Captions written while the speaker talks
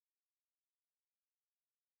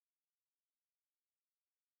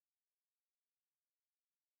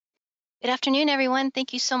Good afternoon, everyone.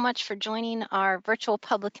 Thank you so much for joining our virtual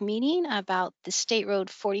public meeting about the State Road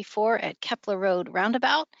 44 at Kepler Road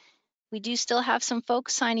Roundabout. We do still have some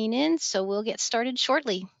folks signing in, so we'll get started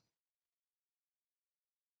shortly.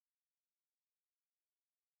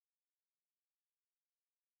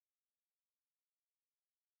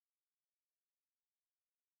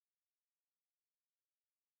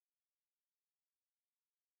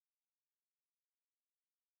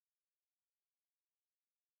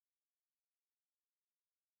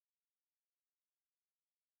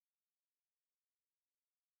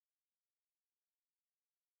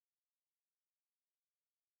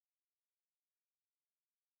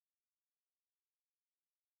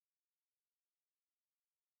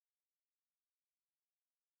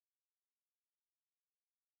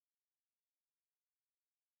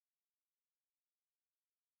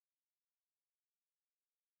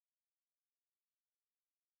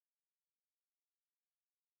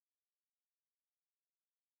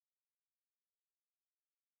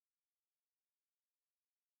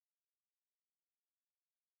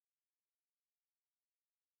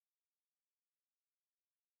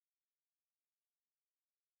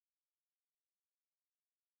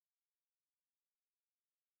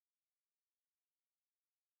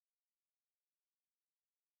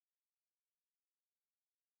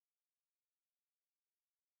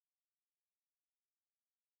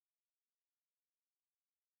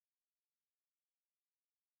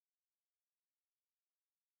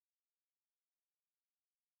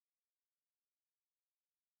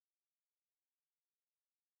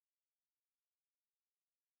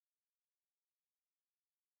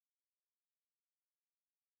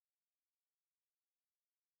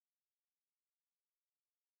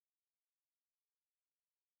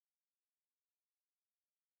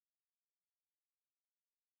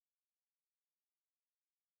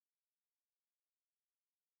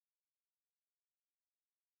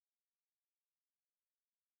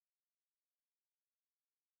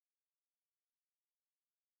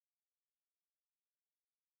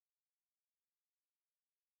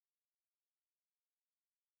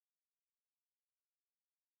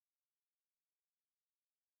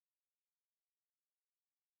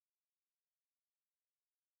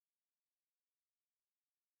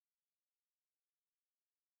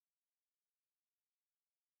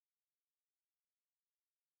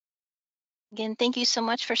 Again, thank you so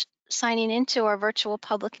much for signing into our virtual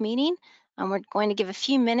public meeting. We're going to give a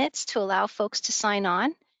few minutes to allow folks to sign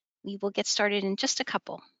on. We will get started in just a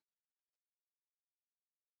couple.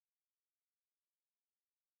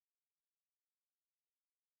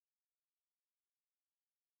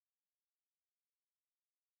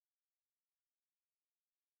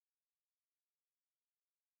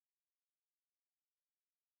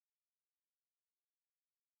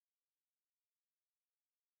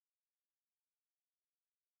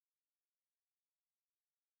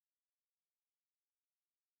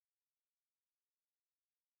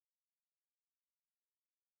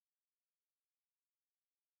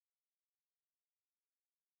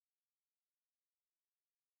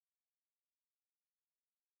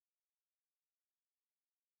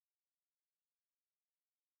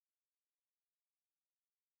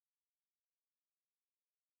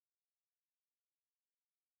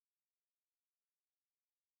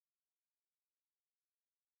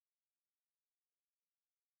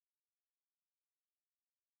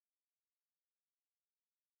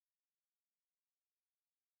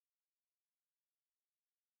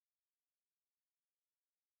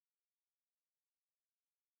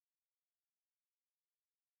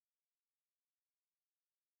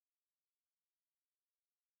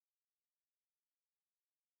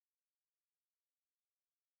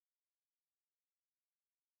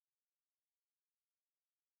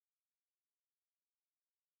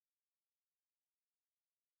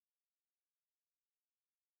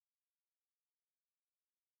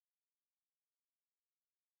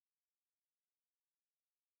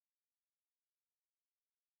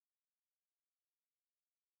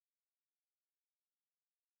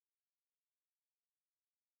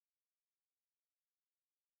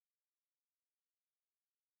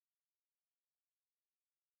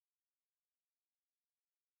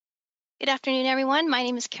 Good afternoon, everyone. My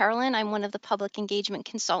name is Carolyn. I'm one of the public engagement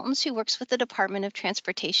consultants who works with the Department of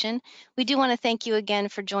Transportation. We do want to thank you again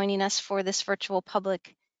for joining us for this virtual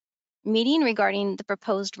public meeting regarding the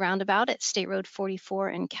proposed roundabout at State Road 44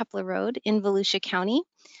 and Kepler Road in Volusia County.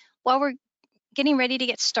 While we're getting ready to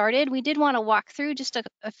get started, we did want to walk through just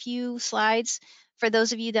a few slides for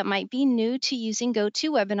those of you that might be new to using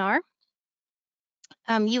GoToWebinar.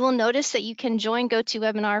 You will notice that you can join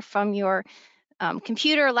GoToWebinar from your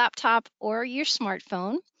computer, laptop, or your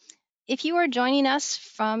smartphone. If you are joining us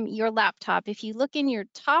from your laptop, if you look in your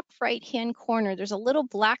top right-hand corner, there's a little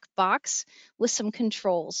black box with some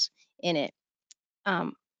controls in it.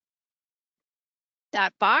 That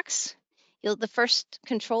box, the first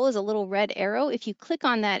control is a little red arrow. If you click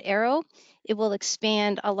on that arrow, it will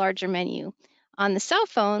expand a larger menu. On the cell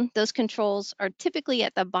phone, those controls are typically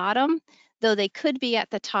at the bottom, though they could be at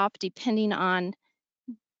the top depending on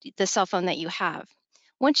the cell phone that you have.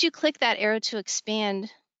 Once you click that arrow to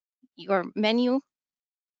expand your menu,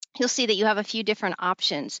 you'll see that you have a few different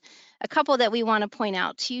options. A couple that we want to point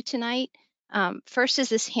out to you tonight. First is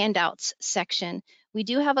this handouts section. We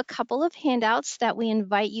do have a couple of handouts that we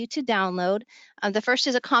invite you to download. The first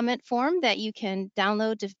is a comment form that you can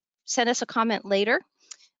download to send us a comment later.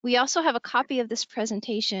 We also have a copy of this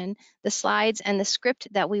presentation, the slides, and the script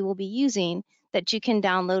that we will be using that you can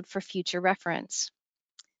download for future reference.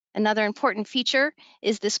 Another important feature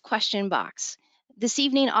is this question box. This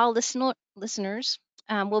evening, all listeners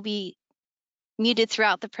will be muted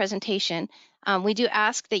throughout the presentation. We do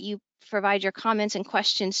ask that you provide your comments and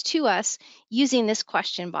questions to us using this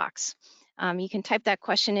question box. You can type that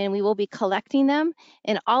question in, we will be collecting them,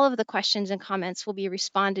 and all of the questions and comments will be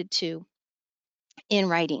responded to in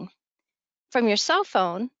writing. From your cell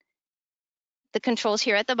phone, the controls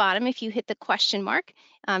here at the bottom, if you hit the question mark,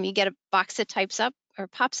 you get a box that types up or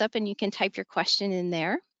pops up and you can type your question in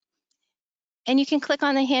there. And you can click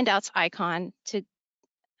on the handouts icon to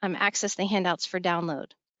access the handouts for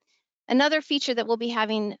download. Another feature that we'll be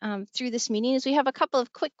having through this meeting is we have a couple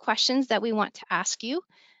of quick questions that we want to ask you.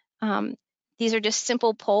 These are just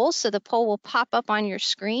simple polls, so the poll will pop up on your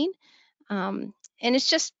screen. And it's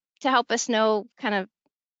just to help us know kind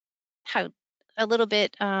of a little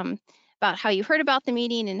bit about how you heard about the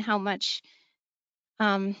meeting and how much,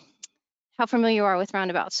 how familiar you are with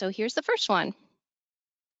Roundabout. So here's the first one.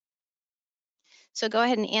 So go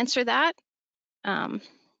ahead and answer that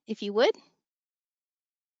if you would.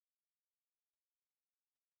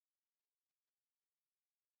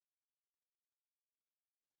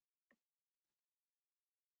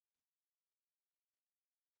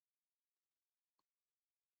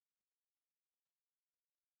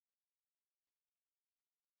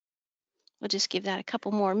 We'll just give that a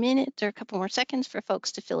couple more minutes or a couple more seconds for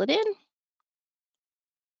folks to fill it in.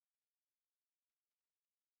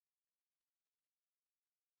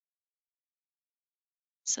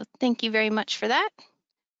 So thank you very much for that.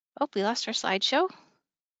 Oh, we lost our slideshow.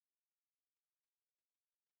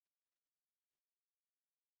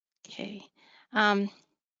 Okay. And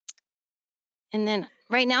then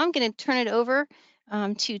right now I'm going to turn it over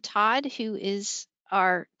to Todd, who is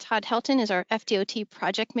Todd Helton is our FDOT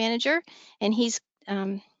project manager, and he's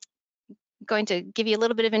going to give you a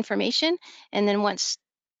little bit of information. And then once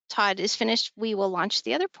Todd is finished, we will launch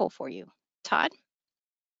the other poll for you. Todd?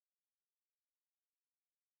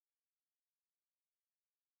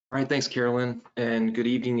 All right, thanks, Carolyn, and good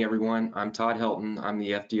evening, everyone. I'm Todd Helton. I'm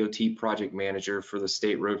the FDOT project manager for the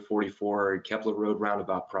State Road 44 and Kepler Road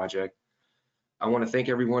Roundabout project. I want to thank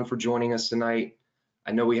everyone for joining us tonight.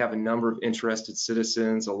 I know we have a number of interested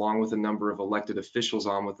citizens along with a number of elected officials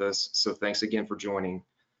on with us, so thanks again for joining.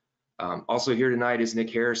 Also here tonight is Nick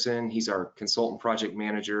Harrison. He's our consultant project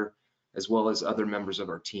manager, as well as other members of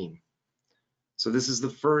our team. So this is the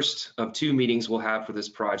first of 2 meetings we'll have for this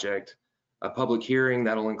project. A public hearing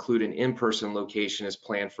that'll include an in-person location is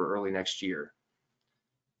planned for early next year.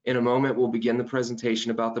 In a moment, we'll begin the presentation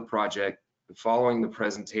about the project. And following the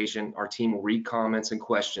presentation, our team will read comments and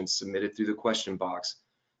questions submitted through the question box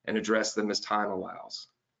and address them as time allows.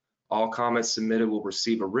 All comments submitted will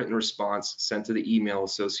receive a written response sent to the email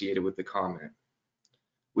associated with the comment.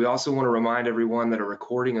 We also want to remind everyone that a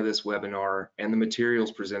recording of this webinar and the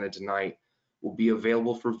materials presented tonight will be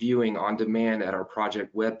available for viewing on demand at our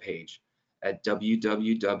project webpage at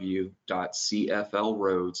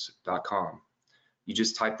www.cflroads.com. You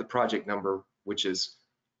just type the project number, which is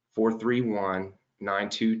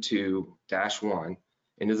 431922-1,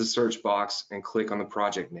 into the search box and click on the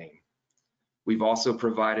project name. We've also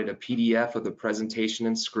provided a PDF of the presentation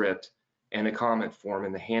and script and a comment form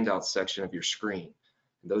in the handouts section of your screen.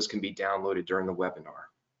 Those can be downloaded during the webinar.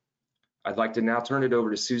 I'd like to now turn it over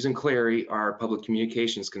to Susan Clary, our public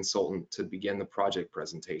communications consultant, to begin the project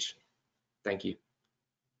presentation. Thank you.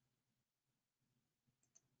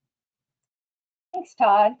 Thanks,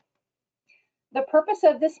 Todd. The purpose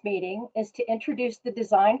of this meeting is to introduce the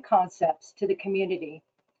design concepts to the community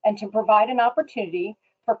and to provide an opportunity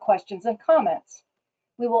for questions and comments.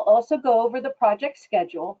 We will also go over the project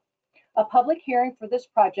schedule. A public hearing for this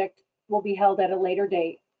project will be held at a later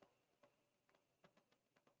date.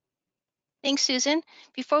 Thanks, Susan.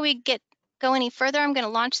 Before we get go any further, I'm going to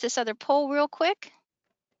launch this other poll real quick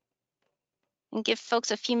and give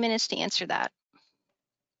folks a few minutes to answer that.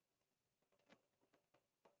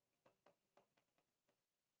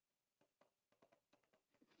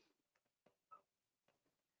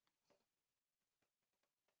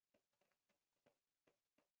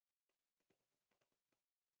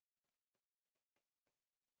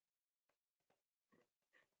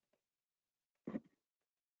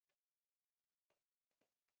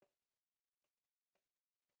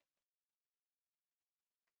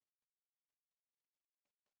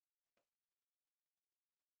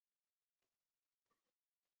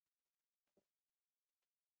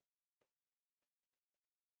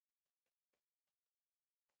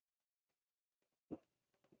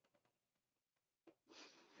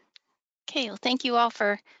 Okay, well, thank you all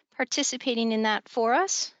for participating in that for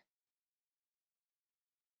us.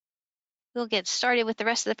 We'll get started with the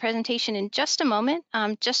rest of the presentation in just a moment.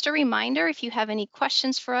 Just a reminder, if you have any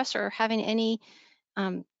questions for us or having any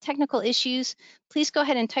technical issues, please go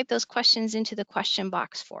ahead and type those questions into the question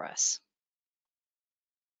box for us.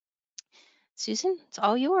 Susan, it's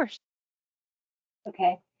all yours.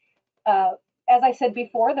 Okay. As I said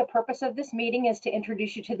before, the purpose of this meeting is to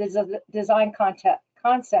introduce you to the design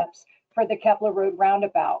concepts for the Kepler Road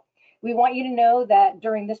roundabout. We want you to know that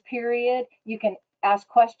during this period, you can ask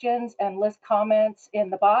questions and list comments in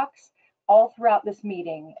the box all throughout this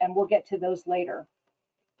meeting, and we'll get to those later.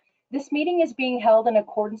 This meeting is being held in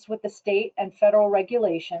accordance with the state and federal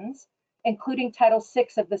regulations, including Title VI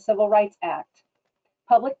of the Civil Rights Act.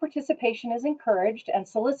 Public participation is encouraged and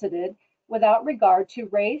solicited without regard to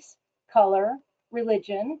race, color,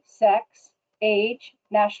 religion, sex, age,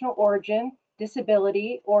 national origin,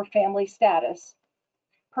 disability, or family status.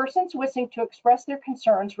 Persons wishing to express their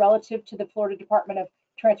concerns relative to the Florida Department of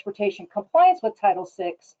Transportation compliance with Title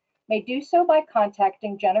VI may do so by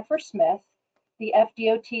contacting Jennifer Smith, the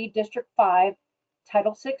FDOT District 5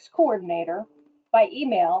 Title VI Coordinator, by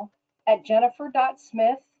email at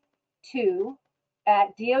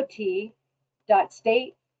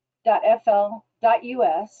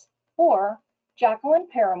jennifer.smith2@dot.state.fl.us or Jacqueline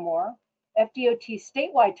Paramore, FDOT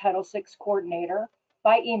Statewide Title VI Coordinator,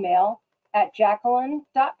 by email at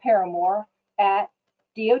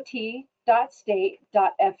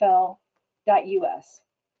jacqueline.paramore@dot.state.fl.us.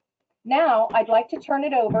 Now, I'd like to turn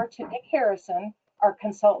it over to Nick Harrison, our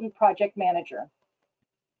consultant project manager.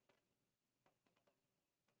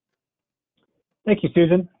 Thank you,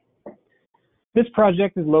 Susan. This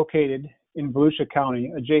project is located in Volusia County,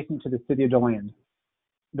 adjacent to the city of DeLand.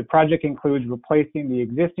 The project includes replacing the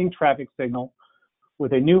existing traffic signal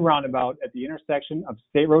with a new roundabout at the intersection of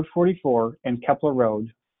State Road 44 and Kepler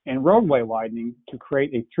Road, and roadway widening to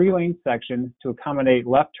create a 3-lane section to accommodate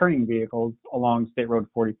left turning vehicles along State Road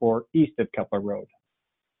 44 east of Kepler Road.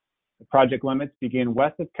 The project limits begin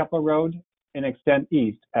west of Kepler Road and extend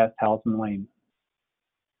east past Talisman Lane.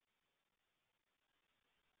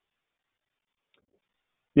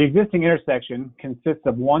 The existing intersection consists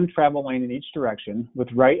of one travel lane in each direction with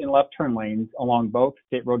right and left turn lanes along both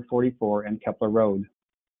State Road 44 and Kepler Road.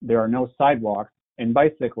 There are no sidewalks, and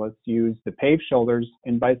bicyclists use the paved shoulders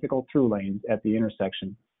and bicycle through lanes at the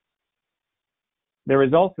intersection. There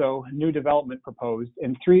is also new development proposed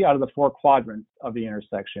in 3 out of the 4 quadrants of the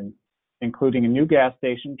intersection, including a new gas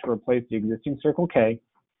station to replace the existing Circle K,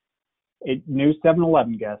 a new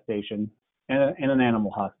 7-Eleven gas station, and an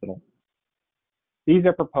animal hospital. These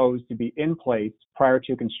are proposed to be in place prior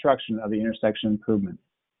to construction of the intersection improvement.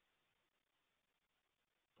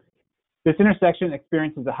 This intersection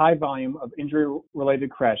experiences a high volume of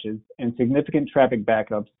injury-related crashes and significant traffic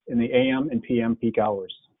backups in the AM and PM peak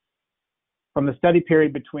hours. From the study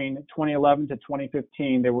period between 2011 to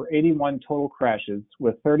 2015, there were 81 total crashes,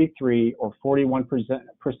 with 33 or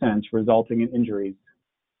 41% resulting in injuries.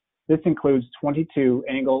 This includes 22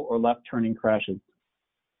 angle or left turning crashes.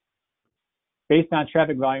 Based on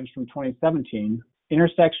traffic volumes from 2017,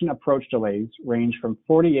 intersection approach delays range from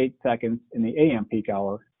 48 seconds in the AM peak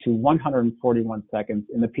hour to 141 seconds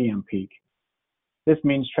in the PM peak. This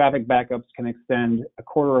means traffic backups can extend a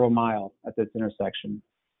quarter of a mile at this intersection.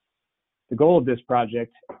 The goal of this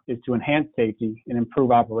project is to enhance safety and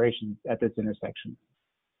improve operations at this intersection.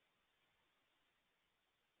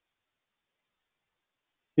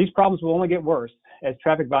 These problems will only get worse as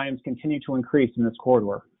traffic volumes continue to increase in this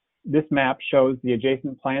corridor. This map shows the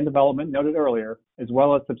adjacent planned development noted earlier, as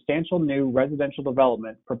well as substantial new residential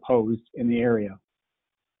development proposed in the area.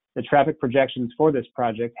 The traffic projections for this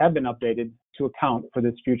project have been updated to account for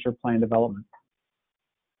this future planned development.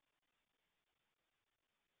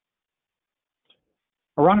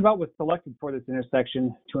 A roundabout was selected for this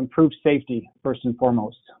intersection to improve safety first and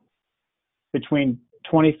foremost. Between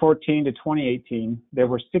 2014 to 2018, there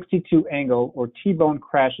were 62 angle or T-bone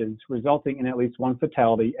crashes, resulting in at least one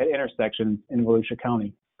fatality at intersections in Volusia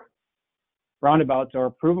County. Roundabouts are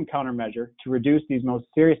a proven countermeasure to reduce these most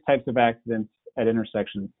serious types of accidents at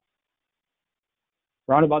intersections.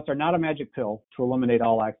 Roundabouts are not a magic pill to eliminate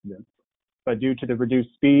all accidents, but due to the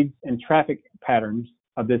reduced speeds and traffic patterns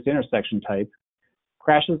of this intersection type,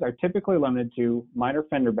 crashes are typically limited to minor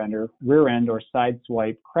fender bender, rear end, or side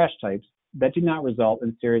swipe crash types that do not result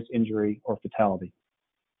in serious injury or fatality.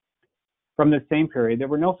 From this same period, there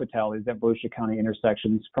were no fatalities at Volusia County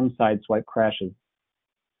intersections from side swipe crashes.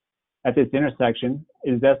 At this intersection,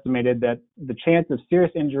 it is estimated that the chance of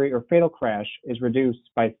serious injury or fatal crash is reduced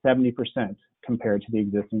by 70% compared to the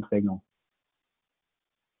existing signal.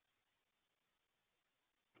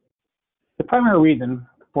 The primary reason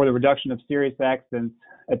for the reduction of serious accidents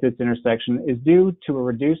at this intersection is due to a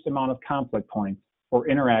reduced amount of conflict points or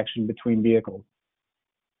interaction between vehicles.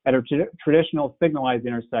 At a traditional signalized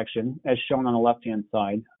intersection, as shown on the left-hand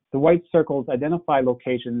side, the white circles identify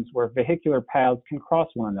locations where vehicular paths can cross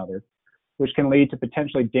one another, which can lead to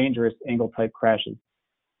potentially dangerous angle-type crashes.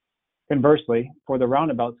 Conversely, for the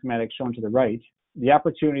roundabout schematic shown to the right, the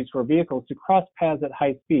opportunities for vehicles to cross paths at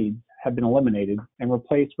high speeds have been eliminated and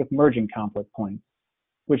replaced with merging conflict points,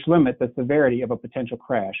 which limit the severity of a potential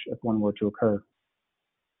crash if one were to occur.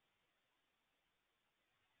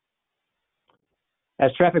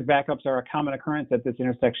 As traffic backups are a common occurrence at this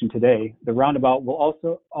intersection today, the roundabout will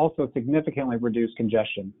also significantly reduce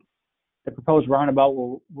congestion. The proposed roundabout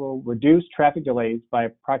will reduce traffic delays by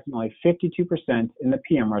approximately 52% in the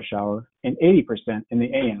PM rush hour and 80% in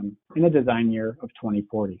the AM in the design year of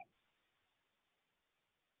 2040.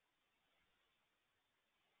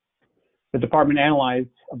 The department analyzed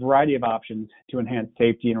a variety of options to enhance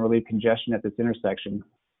safety and relieve congestion at this intersection.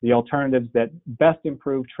 The alternatives that best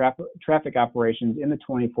improve traffic operations in the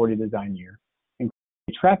 2040 design year include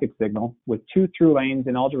a traffic signal with 2 through lanes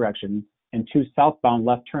in all directions and 2 southbound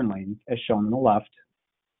left turn lanes, as shown on the left,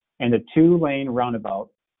 and a 2-lane roundabout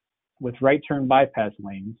with right turn bypass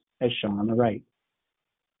lanes, as shown on the right.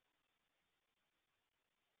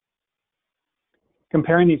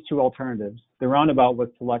 Comparing these 2 alternatives, the roundabout was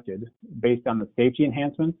selected based on the safety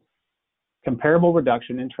enhancements, comparable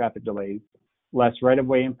reduction in traffic delays, less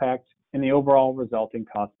right-of-way impact, and the overall resulting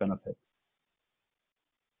cost benefit.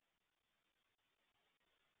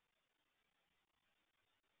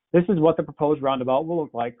 This is what the proposed roundabout will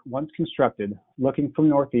look like once constructed, looking from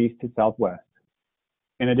northeast to southwest.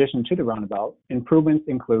 In addition to the roundabout, improvements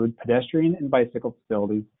include pedestrian and bicycle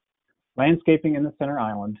facilities, landscaping in the center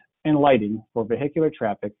island, and lighting for vehicular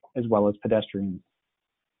traffic as well as pedestrians.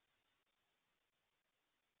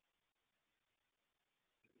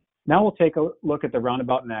 Now we'll take a look at the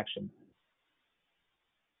roundabout in action.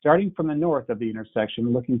 Starting from the north of the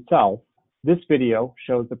intersection looking south, this video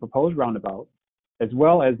shows the proposed roundabout as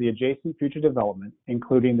well as the adjacent future development,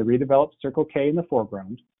 including the redeveloped Circle K in the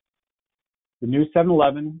foreground, the new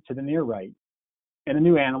 7-Eleven to the near right, and a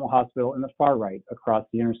new animal hospital in the far right across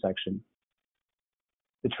the intersection.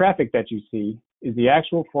 The traffic that you see is the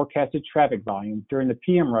actual forecasted traffic volume during the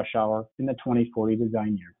PM rush hour in the 2040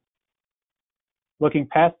 design year. Looking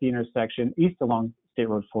past the intersection east along State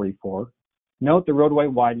Road 44, note the roadway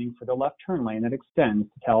widening for the left turn lane that extends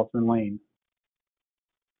to Talisman Lane.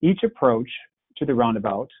 Each approach to the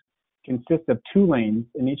roundabout consists of 2 lanes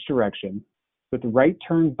in each direction with right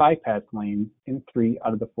turn bypass lanes in 3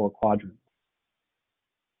 out of the 4 quadrants.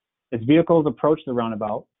 As vehicles approach the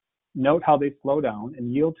roundabout, note how they slow down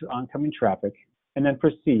and yield to oncoming traffic and then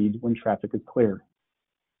proceed when traffic is clear.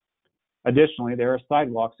 Additionally, there are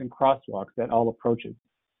sidewalks and crosswalks at all approaches.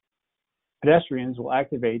 Pedestrians will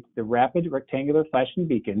activate the Rapid Rectangular Flashing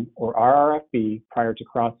Beacon, or RRFB, prior to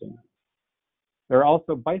crossing. There are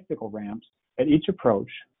also bicycle ramps at each approach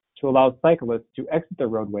to allow cyclists to exit the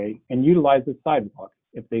roadway and utilize the sidewalk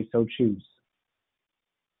if they so choose.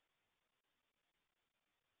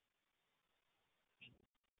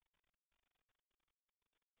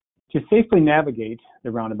 To safely navigate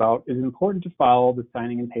the roundabout, it is important to follow the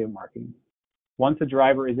signing and pavement marking. Once a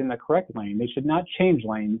driver is in the correct lane, they should not change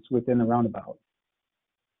lanes within the roundabout.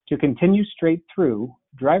 To continue straight through,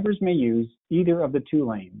 drivers may use either of the 2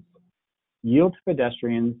 lanes, yield to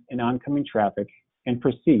pedestrians and oncoming traffic, and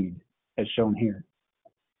proceed, as shown here.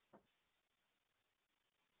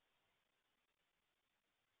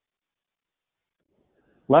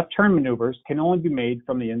 Left turn maneuvers can only be made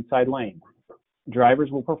from the inside lane. Drivers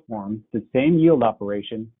will perform the same yield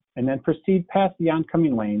operation and then proceed past the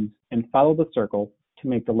oncoming lanes and follow the circle to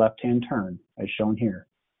make the left-hand turn, as shown here.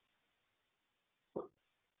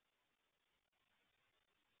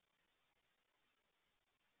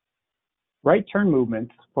 Right turn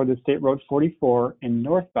movements for the State Road 44 and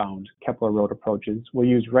northbound Kepler Road approaches will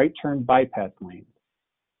use right turn bypass lanes.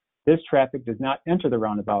 This traffic does not enter the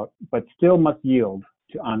roundabout, but still must yield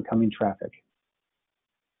to oncoming traffic.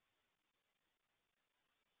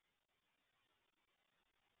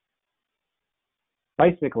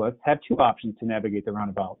 Bicyclists have two options to navigate the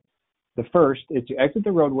roundabout. The first is to exit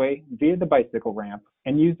the roadway via the bicycle ramp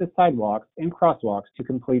and use the sidewalks and crosswalks to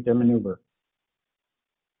complete their maneuver.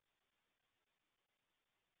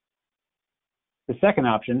 The second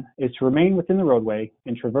option is to remain within the roadway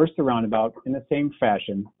and traverse the roundabout in the same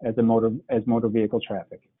fashion as motor vehicle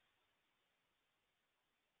traffic.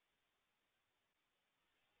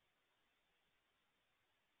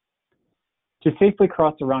 To safely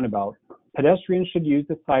cross the roundabout, pedestrians should use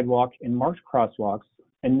the sidewalk and marked crosswalks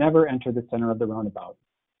and never enter the center of the roundabout.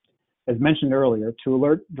 As mentioned earlier, to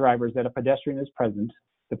alert drivers that a pedestrian is present,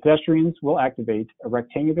 the pedestrians will activate a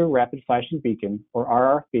rectangular rapid flashing beacon, or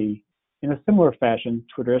RRB, in a similar fashion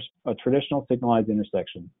to a traditional signalized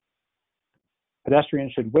intersection.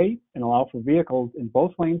 Pedestrians should wait and allow for vehicles in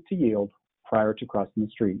both lanes to yield prior to crossing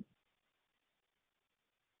the street.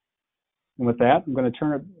 And with that, I'm going to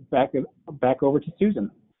turn it back over to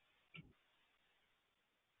Susan.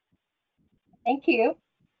 Thank you.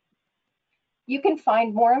 You can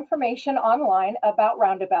find more information online about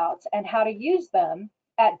roundabouts and how to use them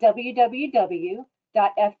at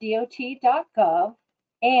www.fdot.gov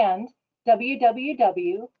and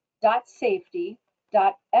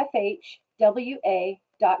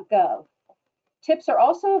www.safety.fhwa.gov. Tips are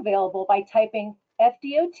also available by typing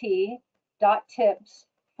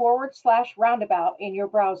fdot.tips/roundabout in your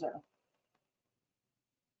browser.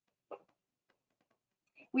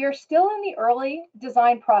 We are still in the early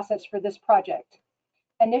design process for this project.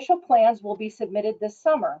 Initial plans will be submitted this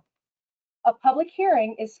summer. A public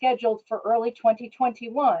hearing is scheduled for early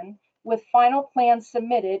 2021, with final plans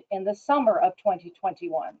submitted in the summer of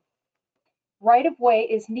 2021. Right-of-way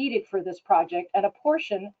is needed for this project, and a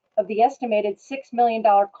portion of the estimated $6 million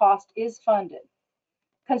cost is funded.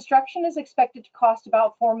 Construction is expected to cost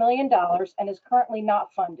about $4 million and is currently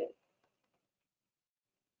not funded.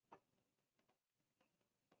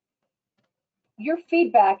 Your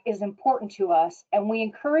feedback is important to us, and we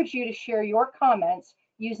encourage you to share your comments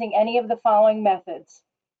using any of the following methods.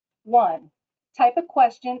 1, type a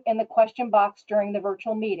question in the question box during the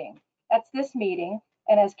virtual meeting. That's this meeting,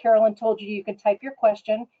 and as Carolyn told you, you can type your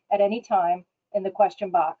question at any time in the question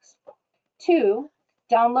box. 2,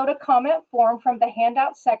 download a comment form from the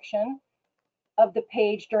handout section of the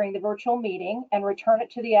page during the virtual meeting and return it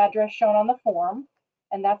to the address shown on the form,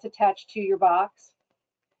 and that's attached to your box.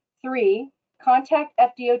 3, contact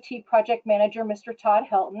FDOT Project Manager, Mr. Todd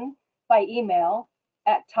Helton, by email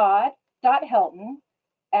at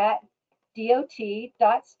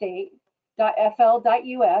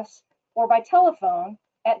todd.helton@dot.state.fl.us or by telephone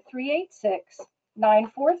at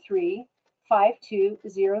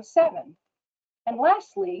 386-943-5207. And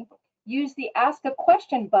lastly, use the Ask a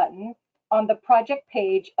Question button on the project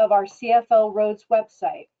page of our CFL Roads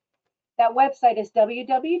website. That website is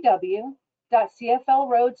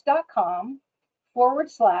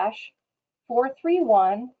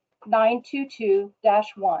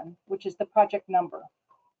www.cflroads.com/431-922-1, which is the project number.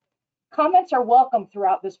 Comments are welcome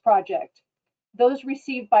throughout this project. Those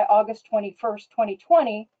received by August 21st,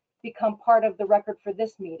 2020 become part of the record for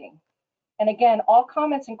this meeting. And again, all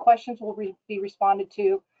comments and questions will be responded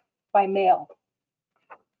to by mail.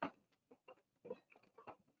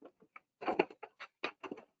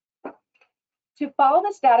 To follow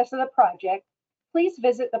the status of the project, please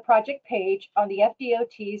visit the project page on the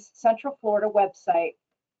FDOT's Central Florida website,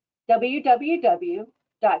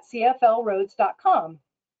 www.cflroads.com.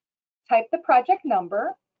 Type the project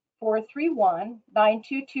number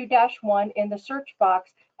 431-922-1 in the search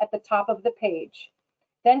box at the top of the page.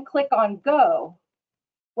 Then click on Go.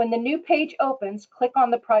 When the new page opens, click on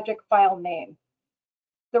the project file name.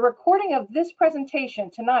 The recording of this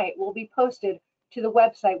presentation tonight will be posted to the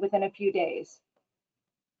website within a few days.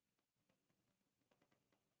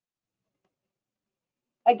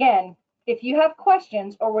 Again, if you have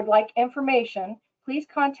questions or would like information, please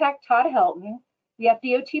contact Todd Helton, the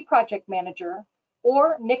FDOT Project Manager,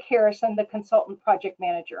 or Nick Harrison, the Consultant Project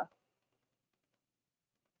Manager.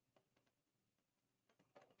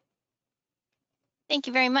 Thank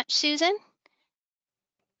you very much, Susan.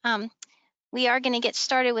 We are going to get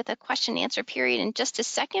started with a question and answer period in just a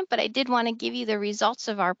second, but I did want to give you the results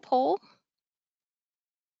of our poll.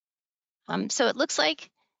 So it looks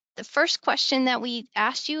like the first question that we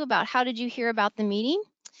asked you about, how did you hear about the meeting?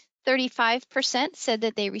 35% said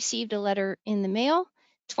that they received a letter in the mail.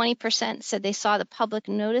 20% said they saw the public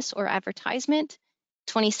notice or advertisement,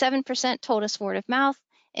 27% told us word of mouth,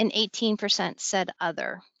 and 18% said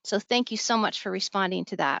other. So thank you so much for responding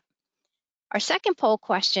to that. Our second poll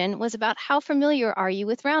question was about how familiar are you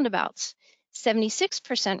with roundabouts?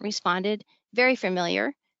 76% responded very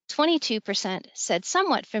familiar, 22% said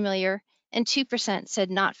somewhat familiar, and 2% said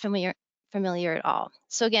not familiar at all.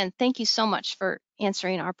 So again, thank you so much for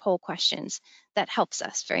answering our poll questions. That helps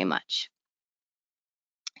us very much.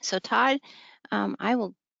 So Todd, I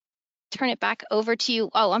will turn it back over to you.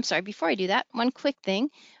 Oh, I'm sorry, before I do that, one quick thing.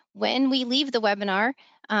 When we leave the webinar,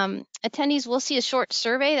 attendees will see a short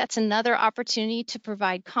survey. That's another opportunity to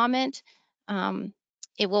provide comment.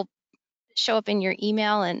 It will show up in your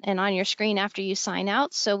email and on your screen after you sign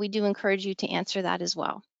out. So we do encourage you to answer that as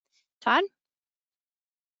well. Todd?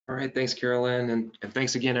 All right, thanks, Carolyn, and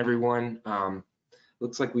thanks again, everyone.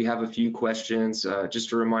 Looks like we have a few questions.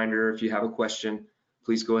 Just a reminder, if you have a question,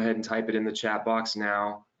 please go ahead and type it in the chat box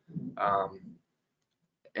now.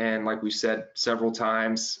 And like we said several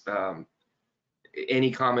times,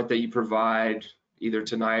 any comment that you provide either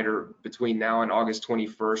tonight or between now and August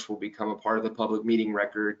 21st will become a part of the public meeting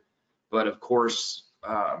record. But of course,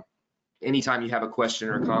 anytime you have a question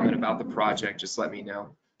or a comment about the project, just let me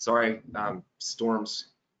know. Sorry, storm's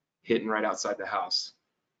hitting right outside the house.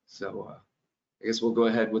 So I guess we'll go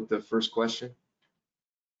ahead with the first question.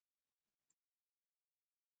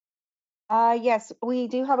 Yes, we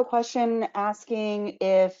do have a question asking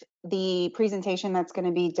if the presentation that's going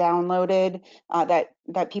to be downloaded,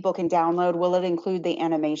 that people can download, will it include the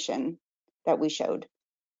animation that we showed?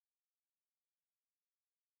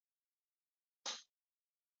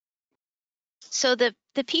 So the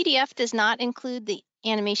PDF does not include the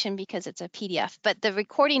animation because it's a PDF, but the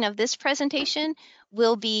recording of this presentation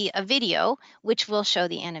will be a video, which will show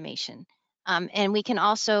the animation. And we can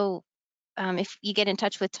also, if you get in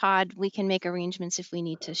touch with Todd, we can make arrangements if we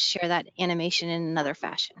need to share that animation in another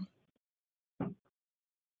fashion.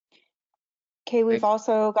 Okay, we've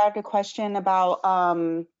also got a question about,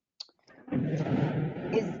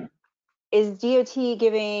 is DOT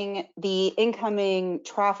giving the incoming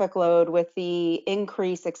traffic load with the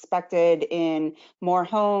increase expected in more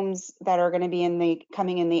homes that are going to be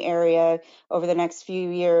coming in the area over the next few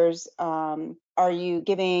years? Are you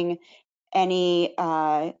giving any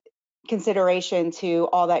consideration to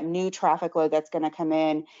all that new traffic load that's going to come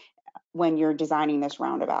in when you're designing this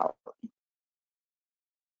roundabout?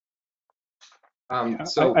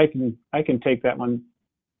 So I can take that one.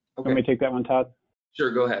 okay. Let me take that one, Todd.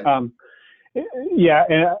 Sure, go ahead. Yeah,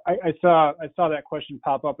 and I saw that question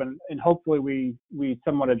pop up, and hopefully we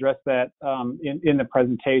somewhat addressed that in the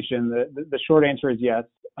presentation. The short answer is yes.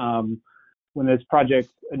 When this project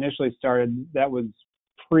initially started, that was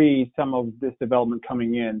pre some of this development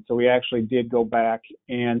coming in, so we actually did go back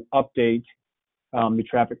and update the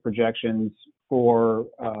traffic projections for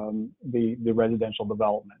the residential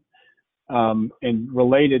development. And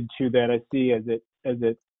related to that, I see as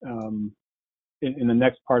it in the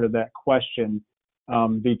next part of that question,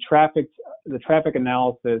 the traffic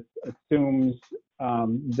analysis assumes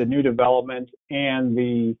the new development and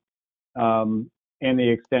the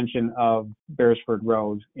extension of Beresford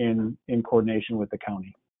Road in coordination with the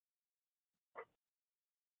county.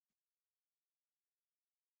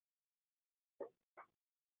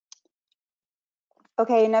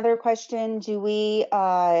 Okay, another question. Do we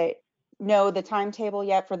know the timetable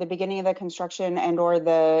yet for the beginning of the construction and or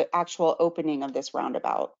the actual opening of this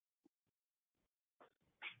roundabout?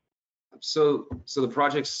 So the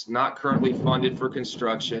project's not currently funded for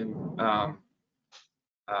construction.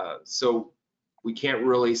 So we can't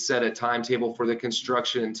really set a timetable for the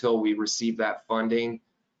construction until we receive that funding.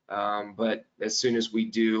 But as soon as we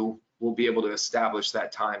do, we'll be able to establish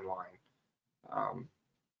that timeline.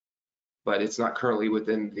 But it's not currently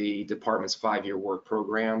within the department's 5-year work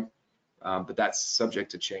program, but that's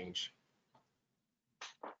subject to change.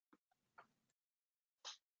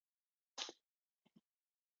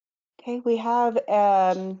 Okay, we have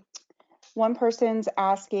one person's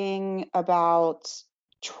asking about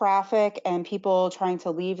traffic and people trying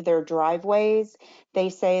to leave their driveways. They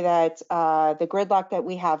say that the gridlock that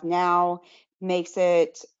we have now makes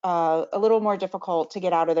it a little more difficult to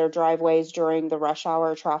get out of their driveways during the rush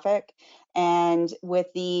hour traffic. And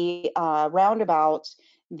with the roundabout,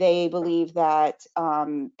 they believe that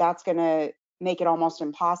that's going to make it almost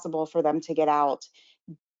impossible for them to get out.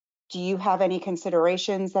 Do you have any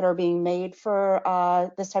considerations that are being made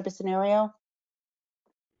for this type of scenario?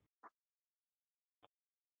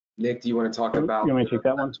 Nick, do you want to talk about You want me to take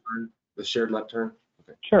that one? The shared left turn?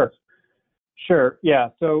 Okay. Sure. Sure. Yeah.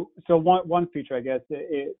 So one feature, I guess,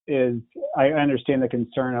 is I understand the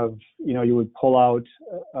concern of, you would pull out,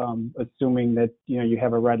 assuming that, you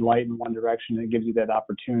have a red light in one direction. It gives you that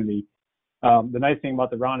opportunity. The nice thing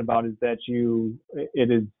about the roundabout is that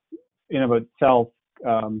it is in of itself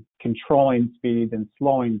controlling speeds and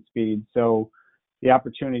slowing speeds. So the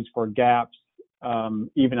opportunities for gaps,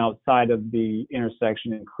 even outside of the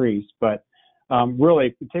intersection, increase. But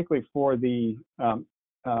really, particularly for the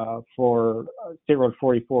for State Road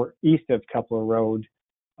 44 east of Kepler Road,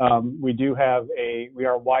 we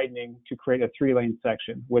are widening to create a 3-lane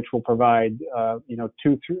section, which will provide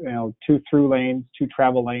two through lanes, 2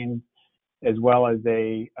 travel lanes, as well as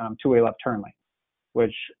a 2-way left turn lane,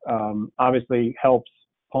 which obviously helps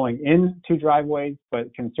pulling into driveways,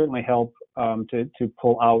 but can certainly help to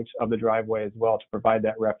pull out of the driveway as well, to provide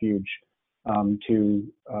that refuge to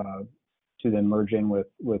then merge in with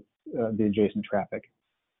the adjacent traffic.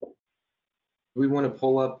 We want to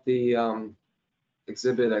pull up the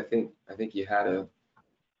exhibit. I think you had a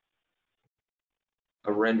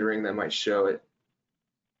rendering that might show it.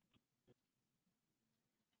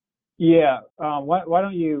 Yeah. Why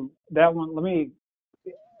don't you, that one, let me,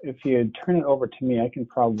 if you turn it over to me, I can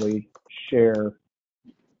probably share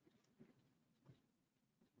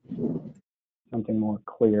something more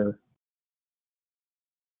clear.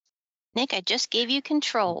 Nick, I just gave you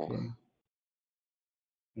control. Okay.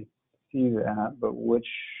 I see that, but which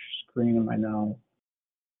screen am I now?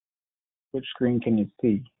 Which screen can you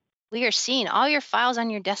see? We are seeing all your files on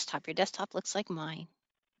your desktop. Your desktop looks like mine.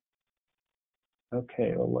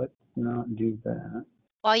 Okay, well, let's not do that.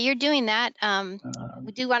 While you're doing that,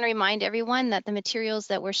 we do want to remind everyone that the materials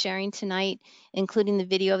that we're sharing tonight, including the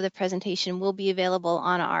video of the presentation, will be available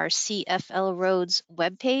on our CFL Roads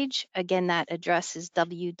webpage. Again, that address is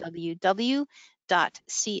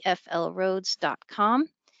www.cflroads.com,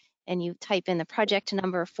 and you type in the project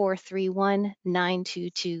number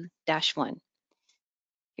 431922-1.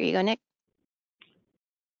 Here you go, Nick.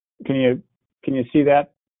 Can you see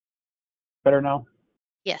that better now?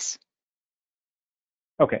 Yes.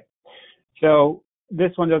 Okay, so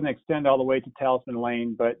this one doesn't extend all the way to Talisman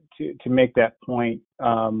Lane, but to make that point,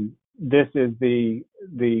 this is the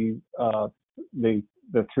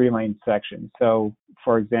 3-lane section. So,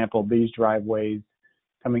 for example, these driveways,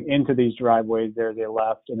 coming into these driveways, there's a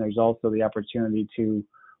left, and there's also the opportunity to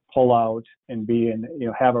pull out and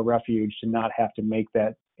have a refuge to not have to make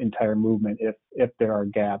that entire movement if there are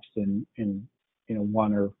gaps in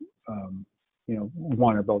one or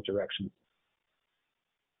both directions.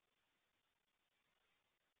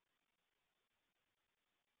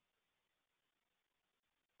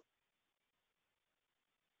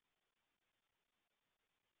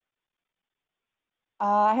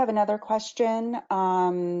 I have another question.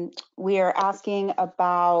 We are asking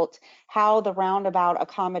about how the roundabout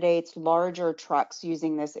accommodates larger trucks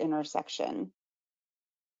using this intersection.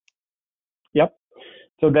 Yep.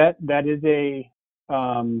 So that is a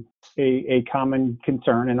common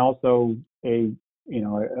concern, and also a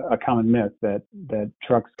common myth that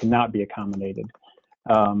trucks cannot be accommodated.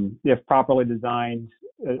 If properly designed,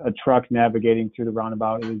 a truck navigating through the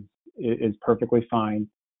roundabout is perfectly fine.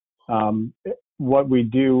 What we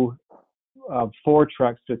do for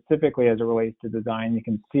trucks specifically as it relates to design, you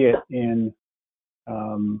can see it in,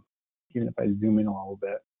 even if I zoom in a little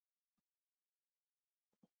bit,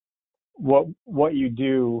 what you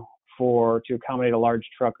do to accommodate a large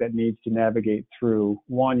truck that needs to navigate through.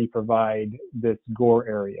 One, you provide this gore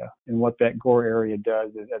area, and what that gore area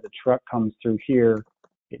does is, as a truck comes through here,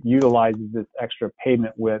 it utilizes this extra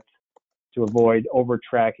pavement width to avoid over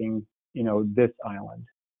tracking, this island.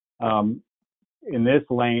 In this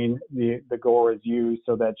lane, the gore is used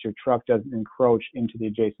so that your truck doesn't encroach into the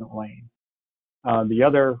adjacent lane. The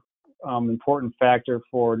other important factor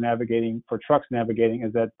for trucks navigating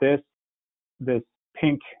is that this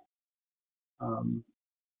pink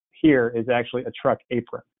here is actually a truck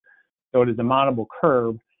apron. So it is a mountable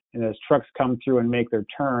curb, and as trucks come through and make their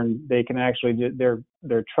turn, they can actually, their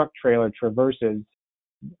truck trailer traverses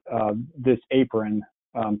this apron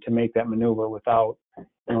to make that maneuver without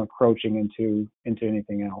encroaching into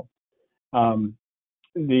anything else.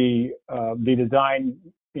 The design,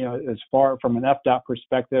 as far from an FDOT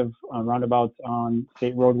perspective on roundabouts on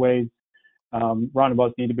state roadways,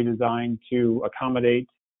 roundabouts need to be designed to accommodate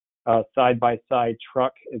side-by-side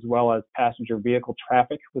truck as well as passenger vehicle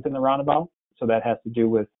traffic within the roundabout. So that has to do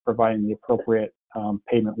with providing the appropriate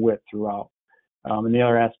pavement width throughout. And the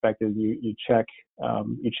other aspect is you check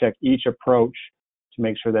each approach to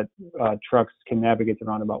make sure that trucks can navigate the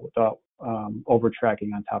roundabout without over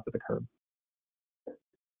tracking on top of the curb.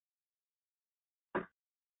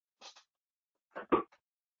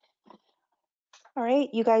 All right,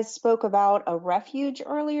 you guys spoke about a refuge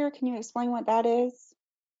earlier. Can you explain what that is?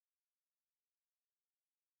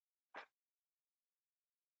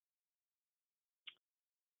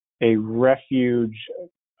 A refuge,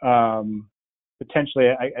 potentially,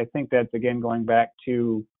 I think that's again going back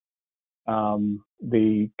to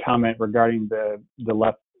the comment regarding the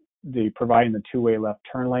providing the two-way left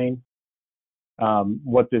turn lane.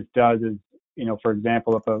 What this does is, for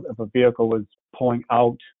example, if a vehicle was pulling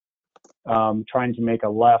out, trying to make a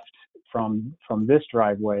left from this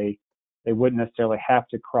driveway, they wouldn't necessarily have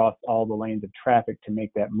to cross all the lanes of traffic to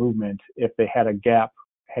make that movement. If they had a gap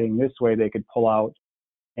heading this way, they could pull out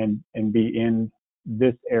and be in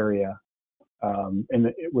this area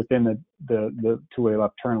within the two-way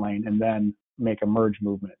left turn lane and then make a merge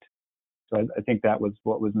movement. So I think that was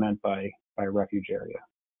what was meant by refuge area.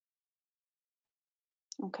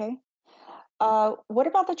 Okay. What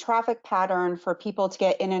about the traffic pattern for people to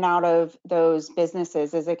get in and out of those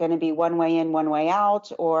businesses? Is it going to be one way in, one way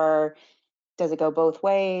out, or does it go both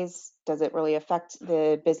ways? Does it really affect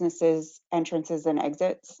the businesses' entrances and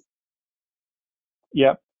exits?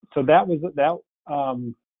 Yep. So that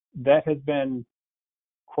has been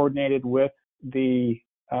coordinated with the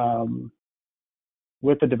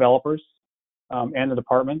developers and the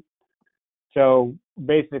department. So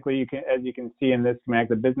basically, as you can see in this schematic,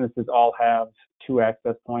 the businesses all have two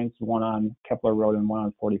access points, one on Kepler Road and one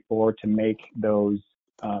on 44, to make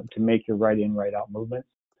your right in, right out movements.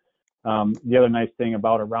 The other nice thing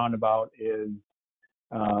about a roundabout is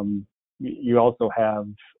you also have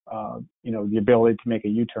the ability to make a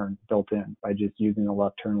U-turn built in by just using the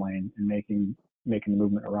left turn lane and making the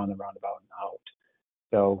movement around the roundabout and out.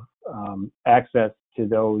 So access to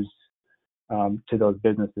those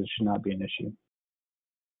businesses should not be an issue.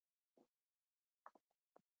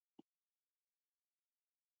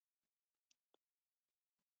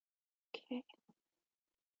 Okay.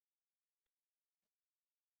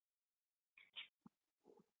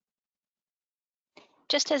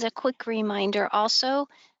 Just as a quick reminder also,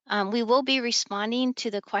 we will be responding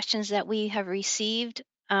to the questions that we have received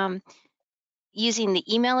using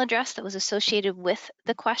the email address that was associated with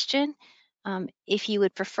the question. If you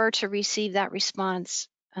would prefer to receive that response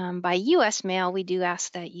by US mail, we do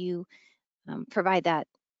ask that you provide that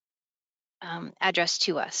address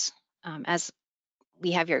to us, as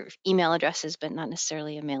we have your email addresses, but not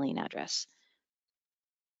necessarily a mailing address.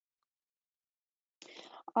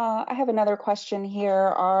 I have another question here.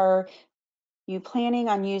 Are you planning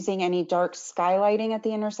on using any dark skylighting at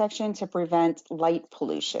the intersection to prevent light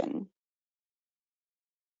pollution?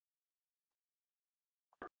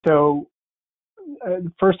 So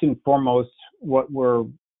first and foremost, what we're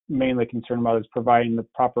mainly concerned about is providing the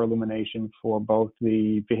proper illumination for both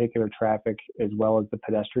the vehicular traffic as well as the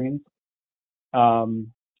pedestrians.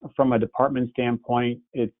 From a department standpoint,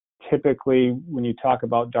 it's typically, when you talk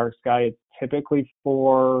about dark sky, it's typically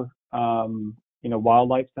for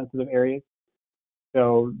wildlife sensitive areas.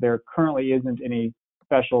 So there currently isn't any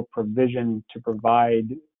special provision to provide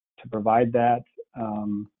that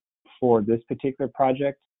for this particular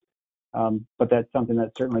project. But that's something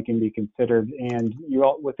that certainly can be considered. And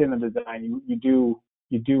within the design, you do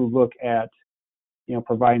look at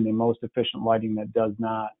providing the most efficient lighting that does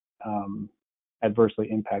not adversely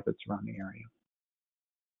impact the surrounding area.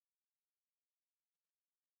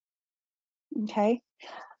 Okay.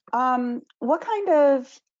 What kind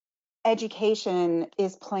of education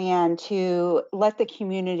is planned to let the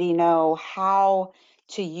community know how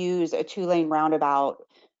to use a two-lane roundabout?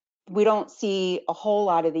 We don't see a whole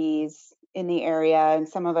lot of these in the area, and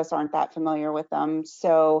some of us aren't that familiar with them.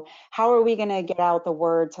 So how are we going to get out the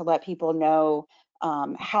word to let people know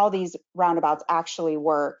how these roundabouts actually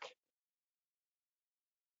work?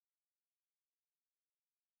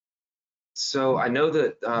 So I know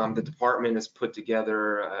that the department has put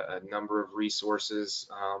together a number of resources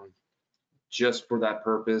just for that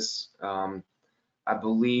purpose. I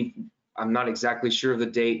believe, I'm not exactly sure of the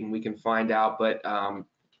date and we can find out, but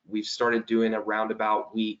we've started doing a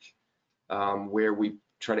roundabout week where we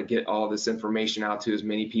try to get all this information out to as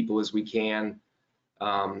many people as we can.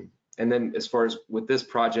 And then as far as with this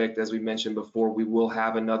project, as we mentioned before, we will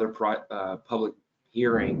have another public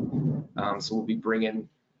hearing. So we'll be bringing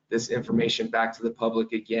this information back to the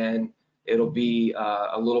public again. It'll be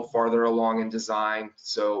a little farther along in design,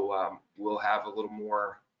 so we'll have a little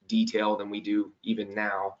more detail than we do even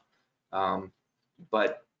now.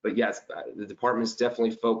 But yes, the department is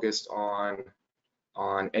definitely focused on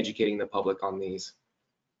educating the public on these.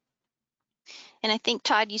 And I think,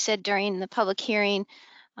 Todd, you said during the public hearing,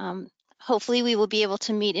 hopefully we will be able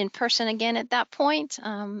to meet in person again at that point,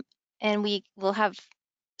 and we will have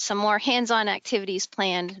some more hands-on activities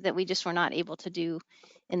planned that we just were not able to do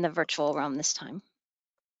in the virtual realm this time.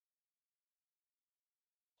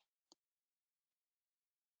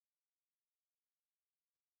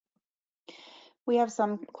 We have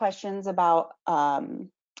some questions about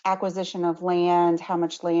acquisition of land. How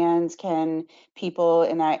much land can people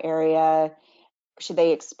in that area, should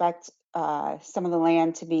they expect some of the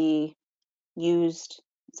land to be used,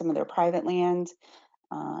 some of their private land?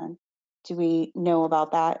 Do we know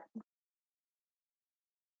about that?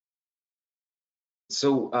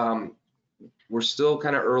 So we're still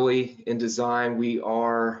kind of early in design. We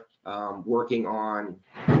are working on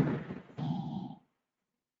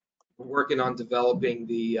developing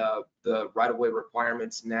the right-of-way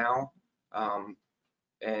requirements now,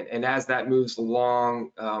 and as that moves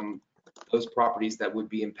along, those properties that would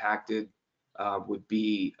be impacted would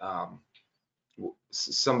be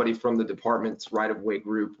somebody from the department's right-of-way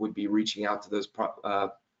group would be reaching out to those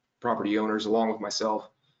property owners along with myself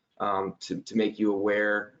to make you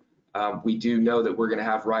aware. We do know that we're going to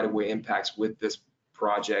have right-of-way impacts with this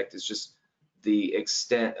project. It's just the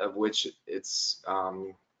extent of which it's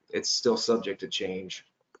still subject to change.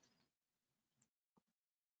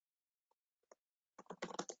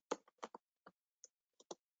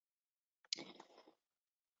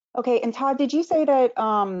 Okay, and Todd, did you say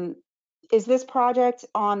that is this project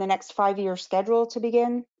on the next 5-year schedule to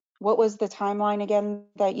begin? What was the timeline again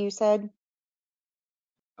that you said?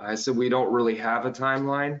 I said we don't really have a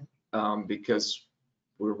timeline because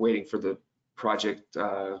we're waiting for the project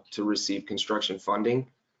to receive construction funding.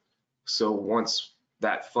 So once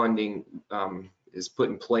that funding is put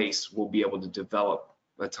in place, we'll be able to develop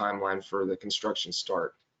a timeline for the construction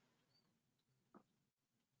start.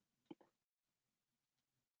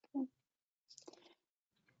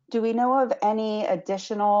 Do we know of any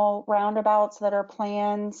additional roundabouts that are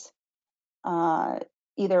planned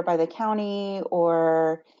either by the county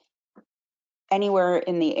or anywhere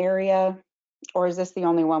in the area? Or is this the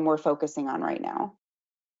only one we're focusing on right now?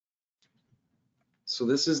 So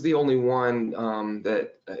this is the only one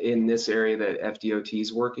that in this area that FDOT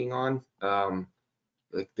is working on.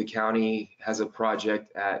 The county has a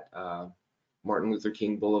project at Martin Luther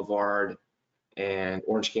King Boulevard and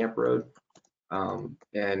Orange Camp Road.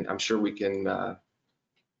 And I'm sure we can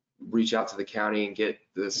reach out to the county and get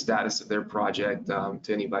the status of their project to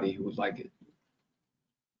anybody who would like it.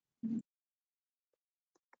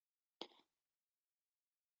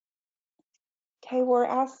 Okay,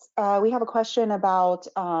 we have a question about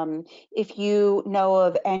if you know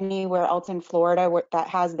of anywhere else in Florida that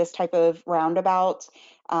has this type of roundabout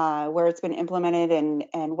where it's been implemented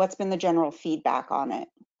and what's been the general feedback on it?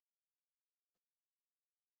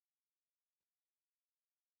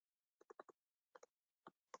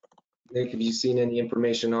 Nick, have you seen any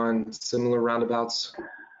information on similar roundabouts?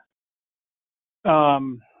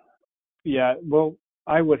 Yeah, well,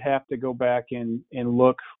 I would have to go back and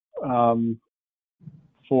look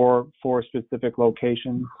for specific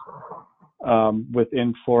locations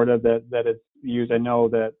within Florida that it's used. I know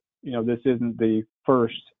that this isn't the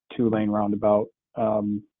first 2-lane roundabout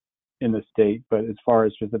in the state, but as far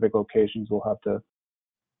as specific locations, we'll have to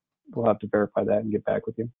verify that and get back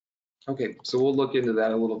with you. Okay, so we'll look into that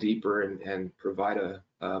a little deeper and provide a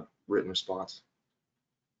written response.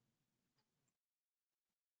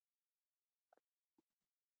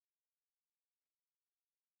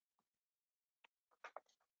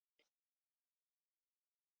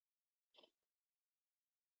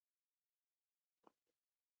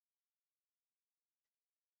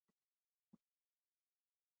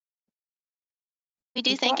 We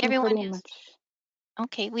do We've thank gotten everyone pretty who's much.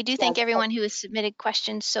 Okay, we do Yeah, thank go ahead. everyone who has submitted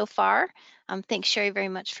questions so far. Thanks, Sherry, very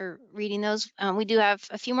much for reading those. We do have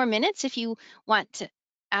a few more minutes if you want to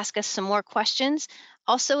ask us some more questions.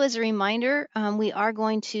 Also, as a reminder, we are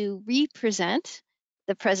going to re-present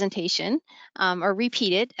the presentation or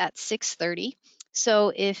repeat it at 6:30.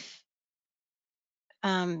 So if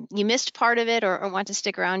you missed part of it or want to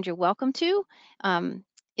stick around, you're welcome to.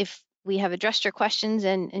 If we have addressed your questions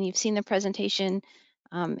and you've seen the presentation,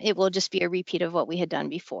 it will just be a repeat of what we had done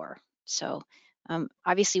before. So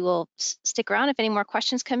obviously we'll stick around. If any more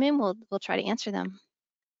questions come in, we'll try to answer them.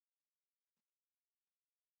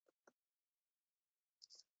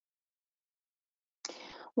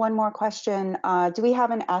 One more question. Do we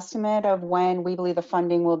have an estimate of when we believe the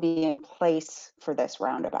funding will be in place for this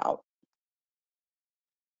roundabout?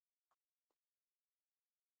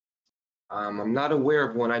 I'm not aware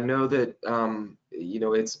of one. I know that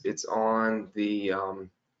it's on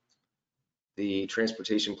the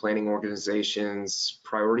Transportation Planning Organization's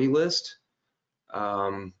priority list,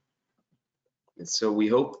 and so we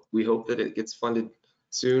hope that it gets funded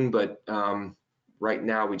soon, but right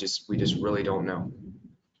now we just really don't know.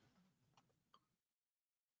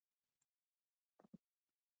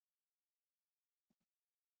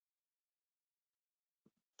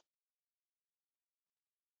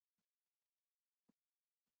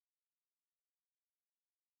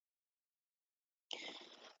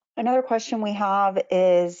 Another question we have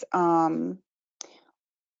is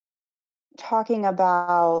talking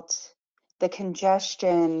about the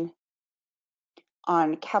congestion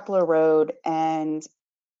on Kepler Road and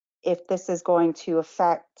if this is going to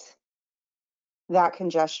affect that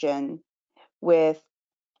congestion with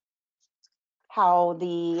how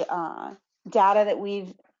the data that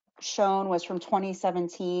we've shown was from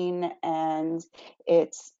 2017 and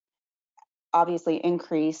it's obviously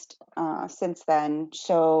increased since then.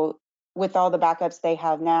 So with all the backups they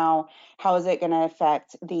have now, how is it going to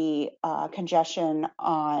affect the congestion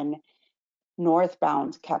on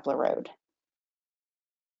northbound Kepler Road?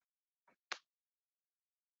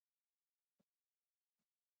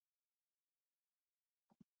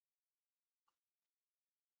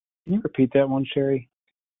 Can you repeat that one, Sherry?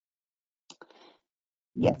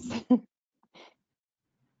 Yes,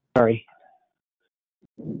 Sorry.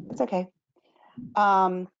 it's okay.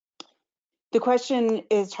 The question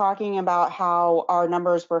is talking about how our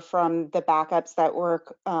numbers were from the backups that were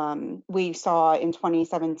we saw in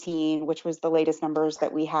 2017, which was the latest numbers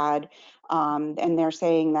that we had. And they're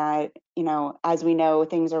saying that, you know, as we know,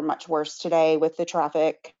 things are much worse today with the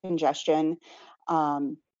traffic congestion.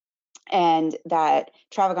 And that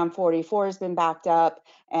traffic on 44 has been backed up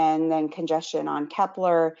and then congestion on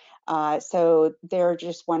Kepler. So they're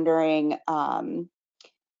just wondering,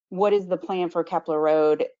 what is the plan for Kepler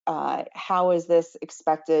Road? How is this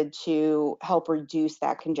expected to help reduce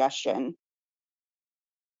that congestion?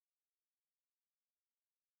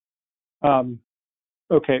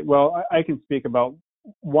 Okay, well, I can speak about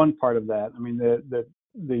one part of that. I mean,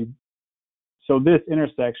 so this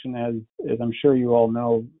intersection, as I'm sure you all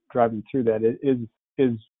know, driving through that, it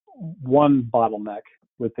is one bottleneck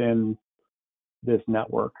within this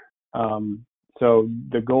network. So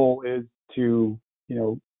the goal is to, you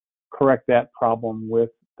know, correct that problem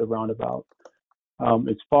with the roundabout.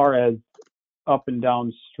 As far as up and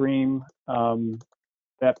downstream,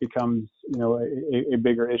 that becomes, you know, a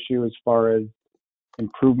bigger issue as far as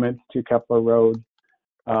improvements to Kepler Road.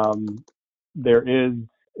 There is,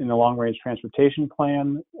 in the long-range transportation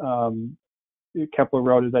plan, Kepler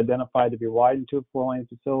Road is identified to be widened to a 4-lane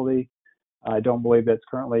facility. I don't believe that's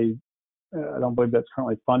currently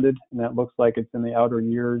funded, and that looks like it's in the outer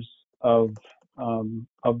years of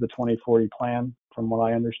the 2040 plan, from what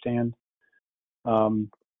I understand.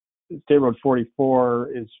 State Road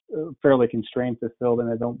 44 is a fairly constrained facility,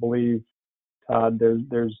 and I don't believe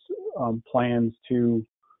there's plans to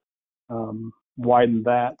widen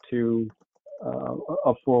that to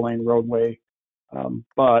a 4-lane roadway.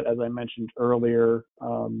 But as I mentioned earlier,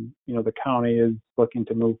 you know, the county is looking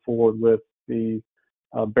to move forward with the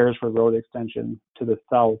Beresford Road extension to the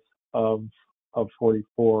south of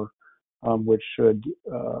 44, which should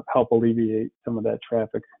help alleviate some of that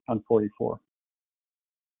traffic on 44.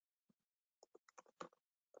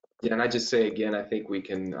 Yeah, and I just say again, I think we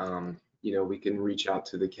can, you know, we can reach out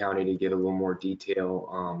to the county to get a little more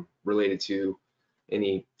detail related to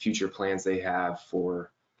any future plans they have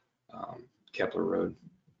for Kepler Road.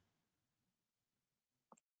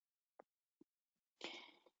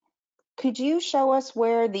 Could you show us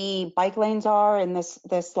where the bike lanes are in this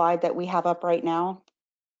slide that we have up right now?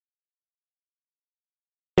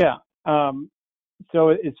 Yeah. So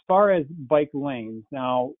as far as bike lanes,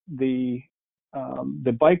 now the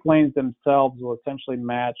bike lanes themselves will essentially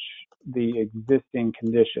match the existing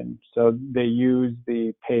condition. So they use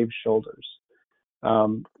the paved shoulders.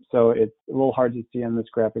 So it's a little hard to see on this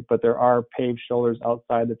graphic, but there are paved shoulders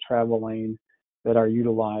outside the travel lane that are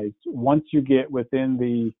utilized. Once you get within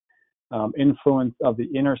the influence of the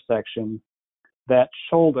intersection, that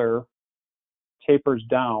shoulder tapers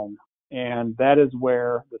down, and that is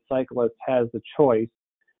where the cyclist has the choice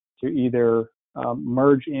to either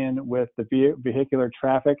merge in with the vehicular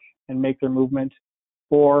traffic and make their movement,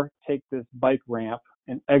 or take this bike ramp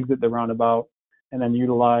and exit the roundabout and then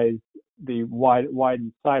utilize the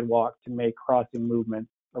widened sidewalk to make crossing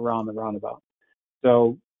movements around the roundabout.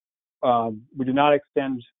 So we do not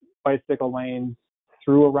extend bicycle lanes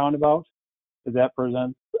through a roundabout, because that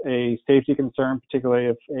presents a safety concern, particularly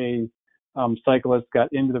if a cyclist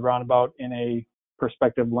got into the roundabout in a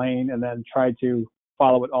prospective lane and then tried to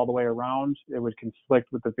follow it all the way around. It would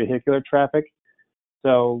conflict with the vehicular traffic.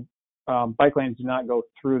 So bike lanes do not go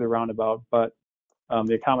through the roundabout, but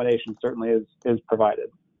the accommodation certainly is provided.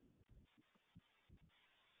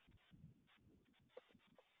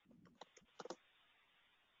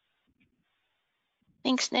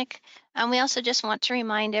 Thanks, Nick. We also just want to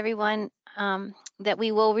remind everyone that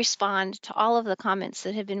we will respond to all of the comments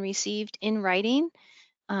that have been received in writing,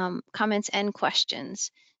 comments and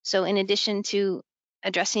questions. So in addition to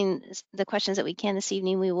addressing the questions that we can this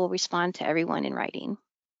evening, we will respond to everyone in writing.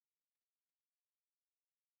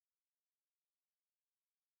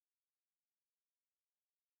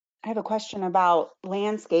 I have a question about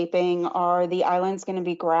landscaping. Are the islands going to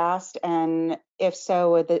be grassed? And if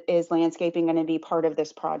so, is landscaping going to be part of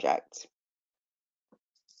this project?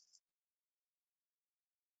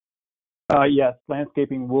 Yes,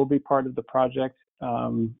 landscaping will be part of the project,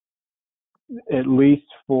 at least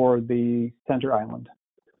for the center island.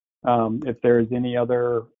 If there's any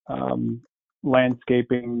other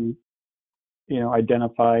landscaping,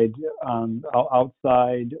 identified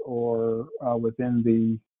outside or within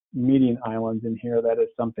the median islands in here, that is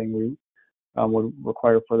something we would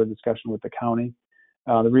require further discussion with the county.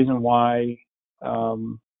 The reason why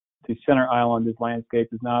the center island is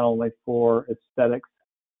landscaped is not only for aesthetics,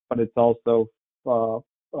 but it's also from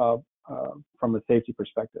a safety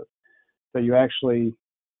perspective. So you actually,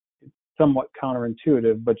 somewhat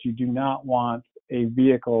counterintuitive, but you do not want a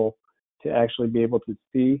vehicle to actually be able to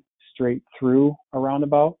see straight through a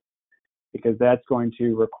roundabout, because that's going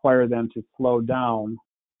to require them to slow down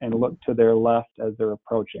and look to their left as they're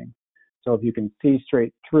approaching. So if you can see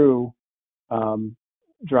straight through,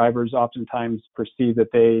 drivers oftentimes perceive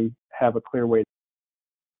that they have a clear way.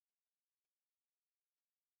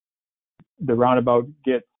 The roundabout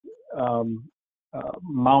gets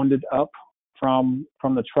mounded up from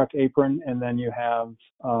the truck apron, and then you have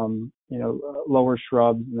lower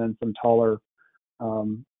shrubs and then some taller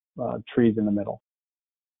trees in the middle.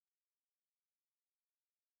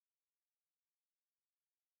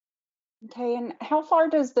 Okay, and how far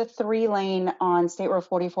does the 3-lane on State Road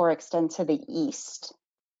 44 extend to the east?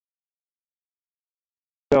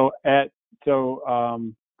 So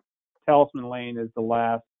Talisman Lane is the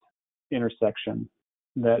last intersection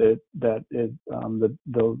that is the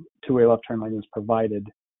two-way left turn lane is provided,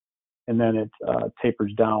 and then it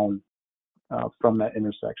tapers down from that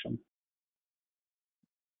intersection.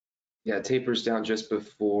 Yeah, it tapers down just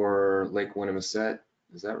before Lake Winnimisset.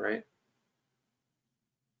 Is that right?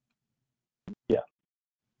 Yeah.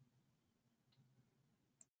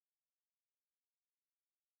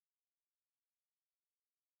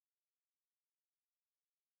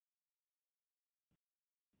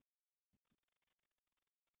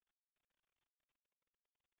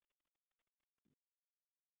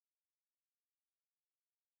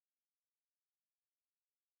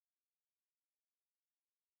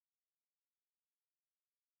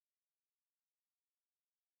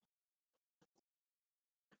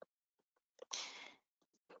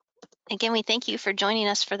 Again, we thank you for joining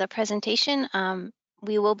us for the presentation.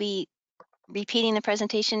 We will be repeating the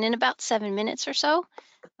presentation in about 7 minutes or so.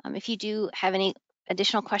 If you do have any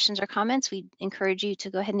additional questions or comments, we encourage you to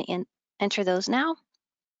go ahead and enter those now.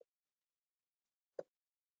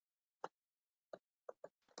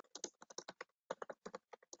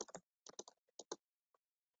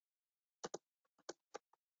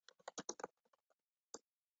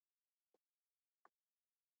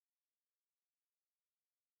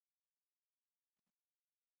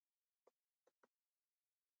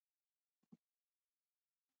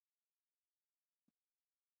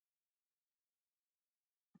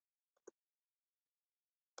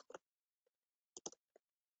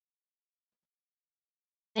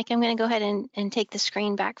 Nick, I'm going to go ahead and take the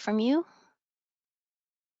screen back from you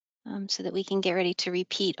so that we can get ready to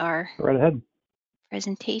repeat our Right ahead.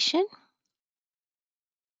 presentation.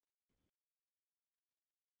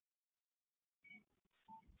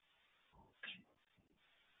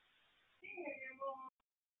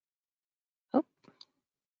 Oh.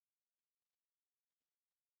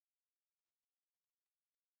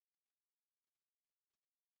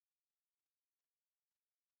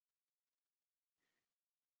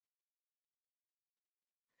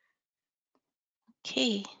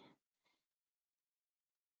 Okay.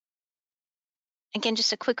 Again,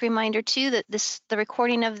 just a quick reminder too that the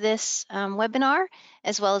recording of this webinar,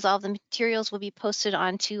 as well as all of the materials, will be posted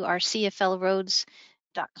onto our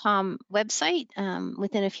cflroads.com website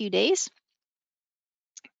within a few days.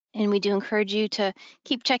 And we do encourage you to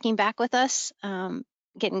keep checking back with us,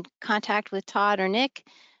 get in contact with Todd or Nick,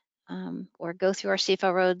 or go through our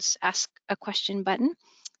CFL Roads Ask a Question button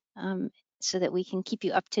so that we can keep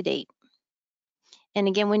you up to date. And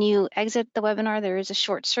again, when you exit the webinar, there is a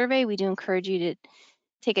short survey. We do encourage you to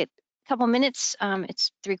take a couple minutes,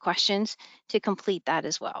 it's 3 questions, to complete that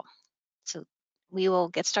as well. So we will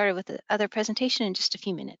get started with the other presentation in just a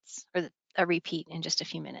few minutes, or a repeat in just a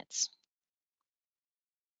few minutes.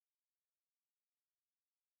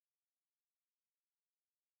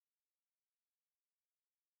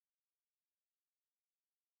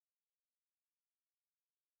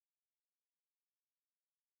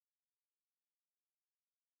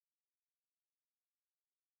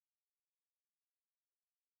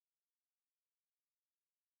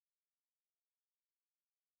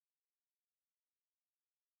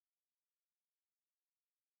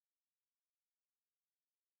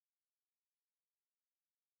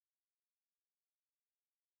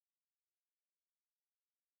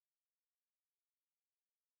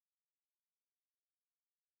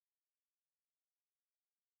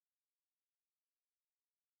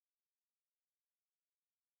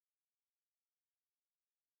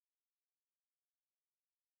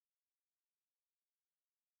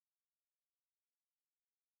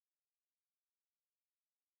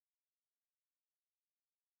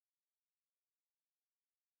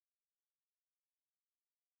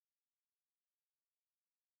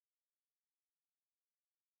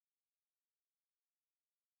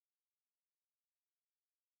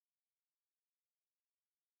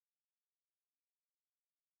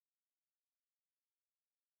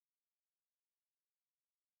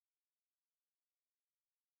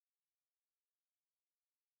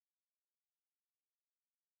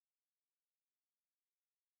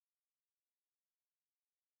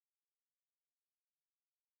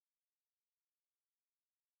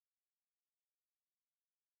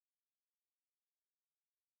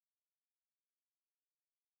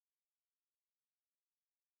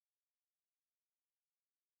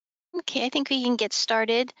 Okay, I think we can get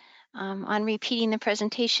started on repeating the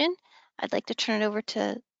presentation. I'd like to turn it over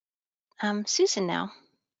to Susan now.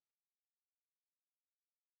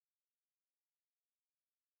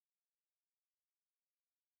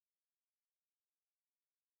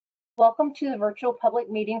 Welcome to the virtual public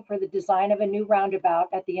meeting for the design of a new roundabout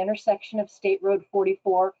at the intersection of State Road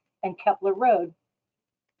 44 and Kepler Road.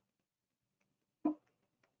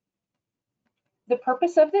 The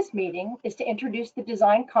purpose of this meeting is to introduce the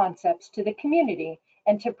design concepts to the community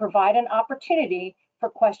and to provide an opportunity for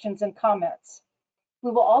questions and comments. We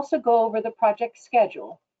will also go over the project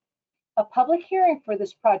schedule. A public hearing for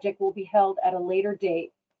this project will be held at a later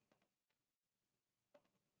date.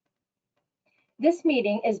 This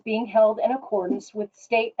meeting is being held in accordance with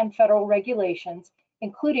state and federal regulations,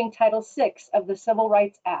 including Title VI of the Civil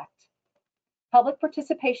Rights Act. Public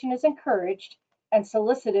participation is encouraged and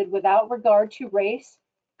solicited without regard to race,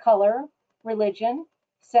 color, religion,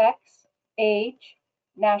 sex, age,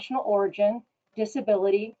 national origin,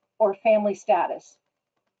 disability, or family status.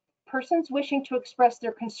 Persons wishing to express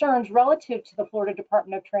their concerns relative to the Florida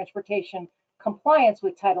Department of Transportation compliance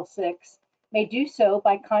with Title VI may do so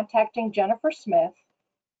by contacting Jennifer Smith.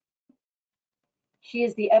 She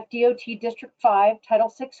is the FDOT District 5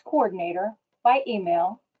 Title VI coordinator by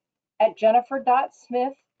email at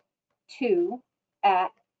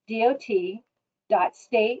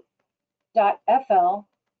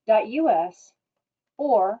jennifer.smith2@dot.state.fl.us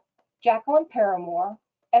or Jacqueline Paramore,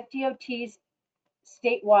 FDOT's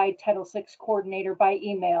statewide Title VI coordinator by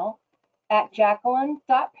email at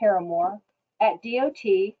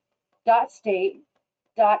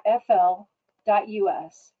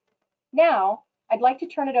jacqueline.paramore@dot.state.fl.us. Now, I'd like to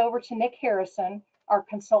turn it over to Nick Harrison, our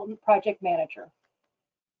consultant project manager.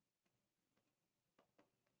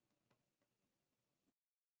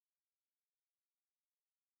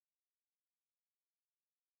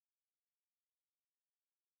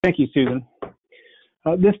 Thank you, Susan.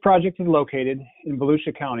 This project is located in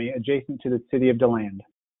Volusia County, adjacent to the city of DeLand.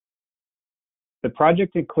 The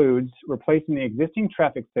project includes replacing the existing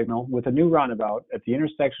traffic signal with a new roundabout at the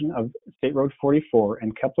intersection of State Road 44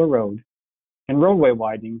 and Kepler Road, and roadway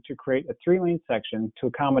widening to create a 3-lane section to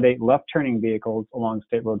accommodate left-turning vehicles along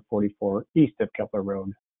State Road 44 east of Kepler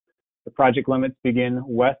Road. The project limits begin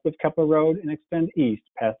west of Kepler Road and extend east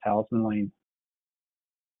past Talisman Lane.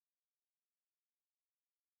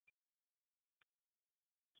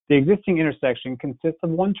 The existing intersection consists of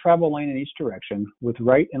one travel lane in each direction with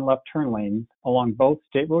right and left turn lanes along both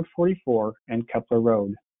State Road 44 and Kepler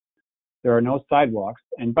Road. There are no sidewalks,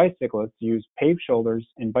 and bicyclists use paved shoulders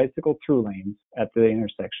and bicycle through lanes at the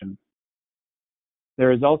intersection.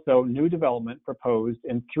 There is also new development proposed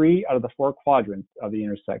in 3 out of the 4 quadrants of the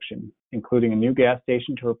intersection, including a new gas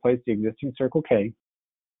station to replace the existing Circle K,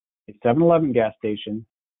 a 7-Eleven gas station,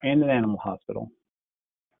 and an animal hospital.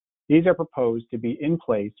 These are proposed to be in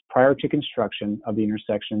place prior to construction of the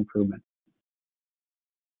intersection improvement.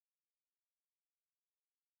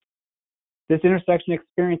 This intersection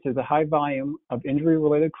experiences a high volume of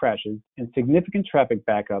injury-related crashes and significant traffic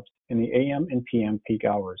backups in the AM and PM peak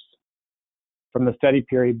hours. From the study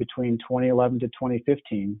period between 2011 to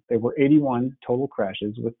 2015, there were 81 total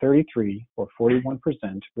crashes, with 33, or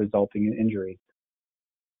 41%, resulting in injuries.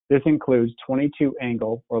 This includes 22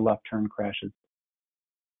 angle or left turn crashes.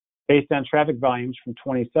 Based on traffic volumes from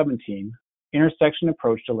 2017, intersection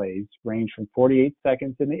approach delays range from 48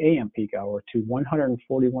 seconds in the AM peak hour to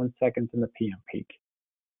 141 seconds in the PM peak.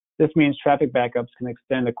 This means traffic backups can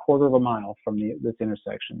extend a quarter of a mile from this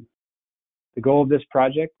intersection. The goal of this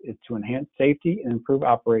project is to enhance safety and improve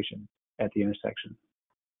operations at the intersection.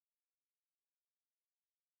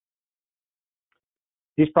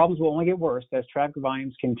 These problems will only get worse as traffic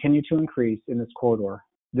volumes continue to increase in this corridor.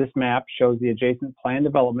 This map shows the adjacent planned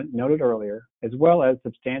development noted earlier, as well as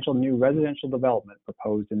substantial new residential development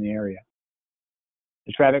proposed in the area.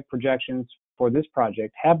 The traffic projections for this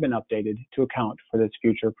project have been updated to account for this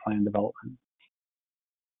future planned development.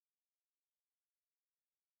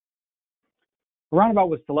 A roundabout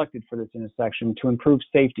was selected for this intersection to improve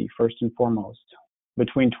safety first and foremost.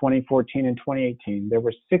 Between 2014 and 2018, there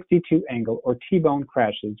were 62 angle or T-bone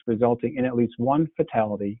crashes, resulting in at least 1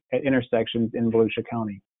 fatality at intersections in Volusia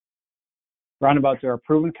County. Roundabouts are a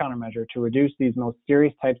proven countermeasure to reduce these most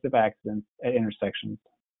serious types of accidents at intersections.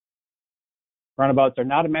 Roundabouts are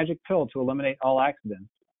not a magic pill to eliminate all accidents,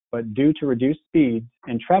 but due to reduced speeds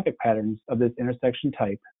and traffic patterns of this intersection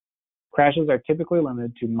type, crashes are typically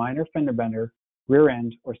limited to minor fender bender, rear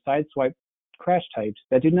end, or side swipe crash types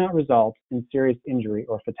that do not result in serious injury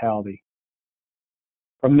or fatality.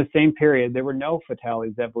 From the same period, there were no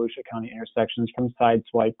fatalities at Volusia County intersections from side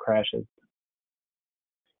swipe crashes.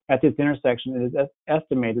 At this intersection, it is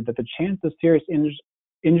estimated that the chance of serious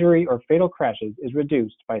injury or fatal crashes is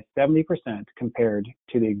reduced by 70% compared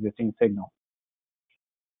to the existing signal.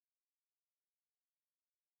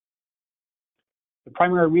 The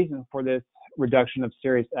primary reason for this reduction of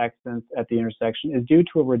serious accidents at the intersection is due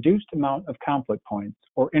to a reduced amount of conflict points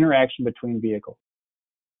or interaction between vehicles.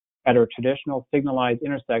 At a traditional signalized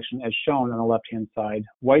intersection as shown on the left-hand side,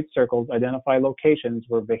 white circles identify locations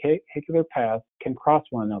where vehicular paths can cross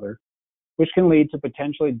one another, which can lead to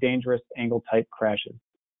potentially dangerous angle-type crashes.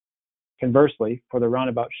 Conversely, for the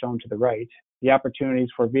roundabout shown to the right, the opportunities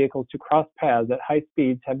for vehicles to cross paths at high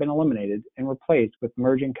speeds have been eliminated and replaced with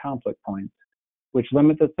merging conflict points, which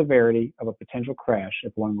limit the severity of a potential crash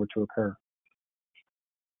if one were to occur.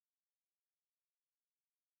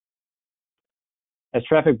 As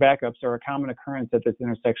traffic backups are a common occurrence at this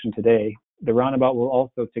intersection today, the roundabout will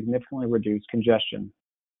also significantly reduce congestion.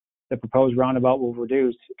 The proposed roundabout will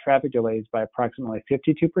reduce traffic delays by approximately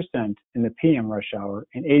 52% in the PM rush hour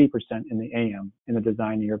and 80% in the AM in the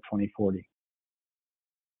design year of 2040.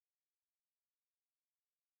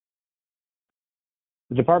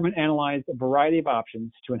 The department analyzed a variety of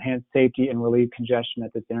options to enhance safety and relieve congestion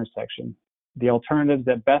at this intersection. The alternatives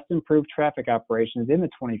that best improve traffic operations in the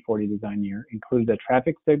 2040 design year included a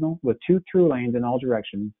traffic signal with 2 through lanes in all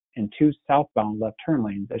directions and 2 southbound left turn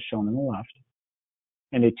lanes as shown on the left,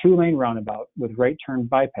 and a 2-lane roundabout with right turn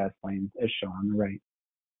bypass lanes as shown on the right.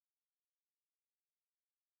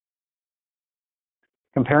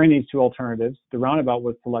 Comparing these 2 alternatives, the roundabout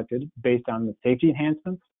was selected based on the safety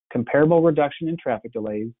enhancements, comparable reduction in traffic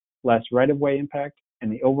delays, less right-of-way impact,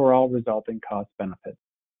 and the overall resulting cost benefit.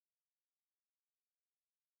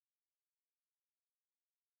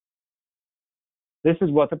 This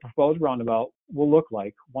is what the proposed roundabout will look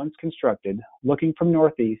like once constructed, looking from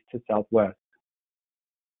northeast to southwest.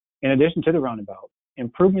 In addition to the roundabout,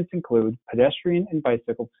 improvements include pedestrian and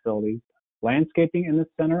bicycle facilities, landscaping in the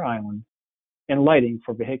center island, and lighting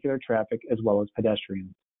for vehicular traffic as well as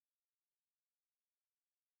pedestrians.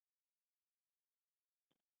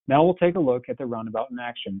 Now we'll take a look at the roundabout in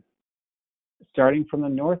action. Starting from the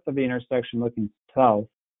north of the intersection looking south,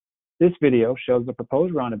 this video shows the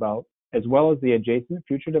proposed roundabout as well as the adjacent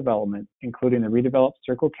future development, including the redeveloped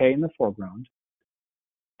Circle K in the foreground,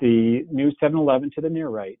 the new 7-Eleven to the near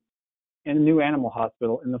right, and the new animal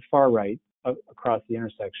hospital in the far right across the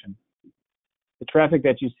intersection. The traffic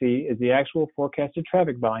that you see is the actual forecasted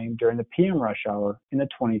traffic volume during the PM rush hour in the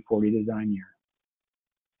 2040 design year.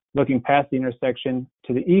 Looking past the intersection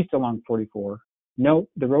to the east along 44, note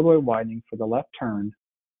the roadway widening for the left turn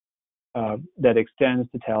that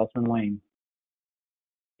extends to Talisman Lane.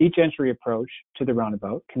 Each entry approach to the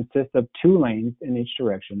roundabout consists of 2 lanes in each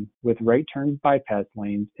direction with right turn bypass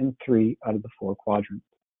lanes in 3 out of the 4 quadrants.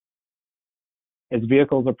 As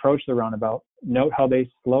vehicles approach the roundabout, note how they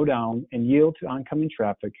slow down and yield to oncoming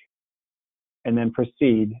traffic and then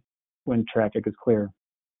proceed when traffic is clear.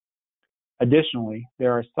 Additionally,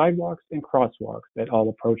 there are sidewalks and crosswalks at all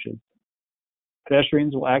approaches.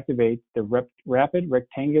 Pedestrians will activate the Rapid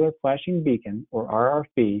Rectangular Flashing Beacon, or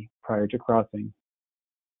RRB, prior to crossing.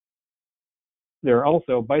 There are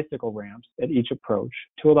also bicycle ramps at each approach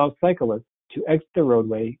to allow cyclists to exit the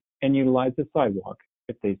roadway and utilize the sidewalk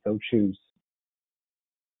if they so choose.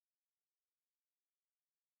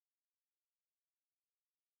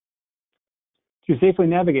 To safely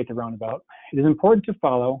navigate the roundabout, it is important to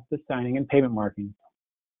follow the signing and pavement markings.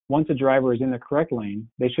 Once a driver is in the correct lane,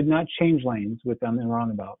 they should not change lanes within the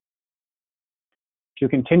roundabout. To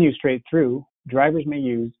continue straight through, drivers may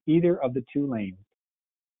use either of the 2 lanes,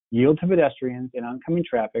 yield to pedestrians and oncoming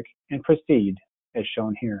traffic, and proceed as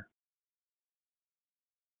shown here.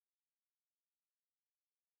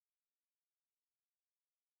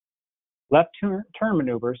 Left turn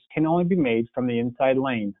maneuvers can only be made from the inside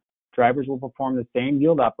lane. Drivers will perform the same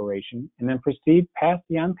yield operation and then proceed past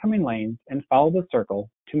the oncoming lanes and follow the circle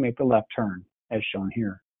to make the left turn, as shown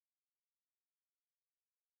here.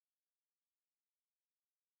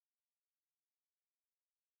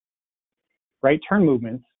 Right turn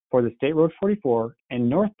movements for the State Road 44 and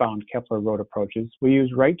northbound Kepler Road approaches will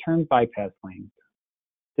use right turn bypass lanes.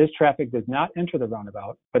 This traffic does not enter the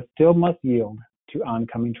roundabout, but still must yield to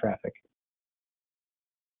oncoming traffic.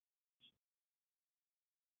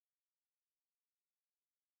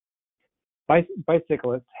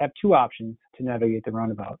 Bicyclists have 2 options to navigate the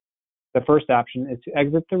roundabout. The first option is to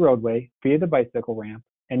exit the roadway via the bicycle ramp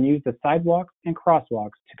and use the sidewalks and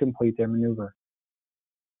crosswalks to complete their maneuver.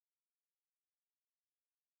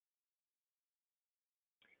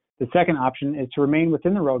 The second option is to remain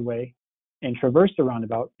within the roadway and traverse the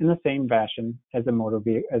roundabout in the same fashion as motor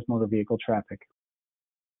vehicle traffic.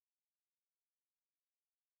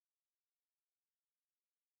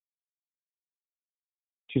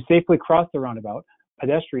 To safely cross the roundabout,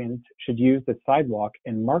 pedestrians should use the sidewalk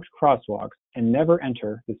and marked crosswalks and never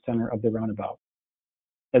enter the center of the roundabout.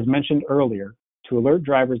 As mentioned earlier, to alert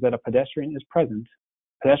drivers that a pedestrian is present,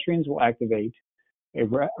 pedestrians will activate a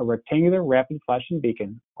rectangular rapid flashing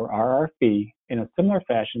beacon, or RRB, in a similar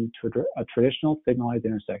fashion to a traditional signalized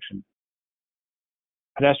intersection.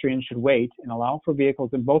 Pedestrians should wait and allow for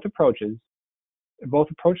vehicles in both approach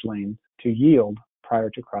lanes to yield prior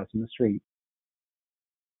to crossing the street.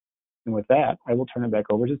 And with that, I will turn it back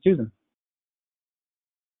over to Susan.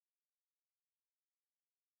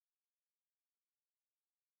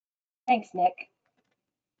 Thanks, Nick.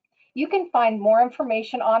 You can find more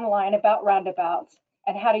information online about roundabouts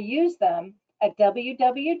and how to use them at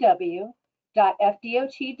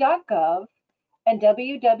www.fdot.gov and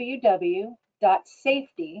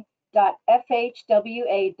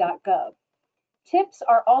www.safety.fhwa.gov. Tips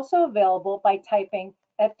are also available by typing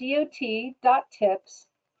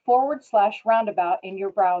fdot.tips/roundabout in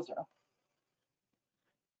your browser.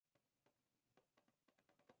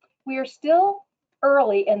 We are still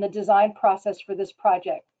early in the design process for this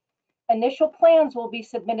project. Initial plans will be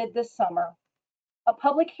submitted this summer. A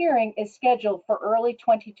public hearing is scheduled for early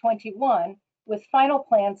 2021, with final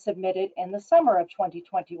plans submitted in the summer of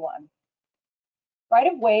 2021.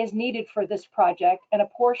 Right-of-way is needed for this project, and a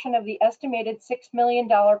portion of the estimated $6 million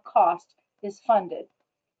cost is funded.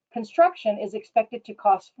 Construction is expected to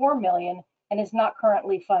cost $4 million and is not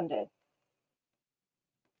currently funded.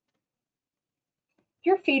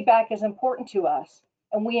 Your feedback is important to us,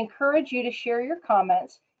 and we encourage you to share your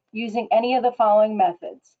comments using any of the following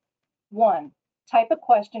methods. 1, type a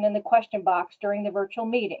question in the question box during the virtual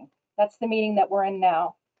meeting. That's the meeting that we're in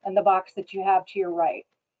now, and the box that you have to your right.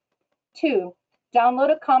 2,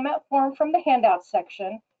 download a comment form from the handout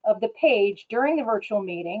section of the page during the virtual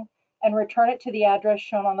meeting and return it to the address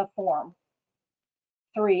shown on the form.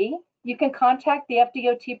 3, you can contact the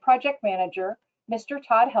FDOT project manager, Mr.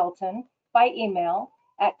 Todd Helton, by email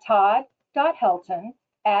at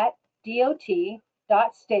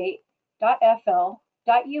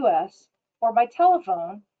todd.helton@dot.state.fl.us or by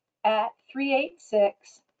telephone at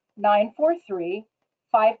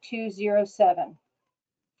 386-943-5207.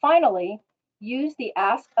 Finally, use the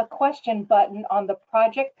Ask a Question button on the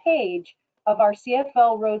project page of our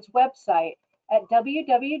CFL Roads website at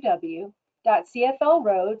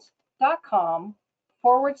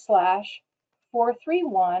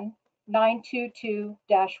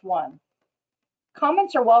www.cflroads.com/431-922-1.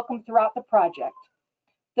 Comments are welcome throughout the project.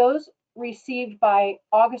 Those received by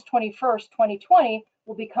August 21st, 2020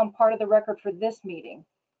 will become part of the record for this meeting.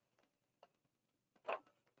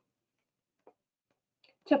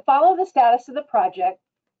 To follow the status of the project,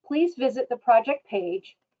 please visit the project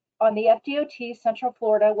page on the FDOT Central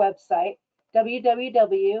Florida website,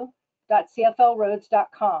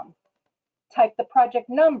 www.cflroads.com. Type the project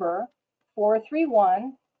number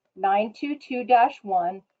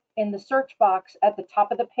 431-922-1 in the search box at the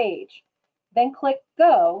top of the page. Then click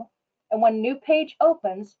Go, and when a new page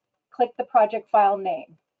opens, click the project file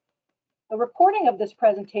name. A recording of this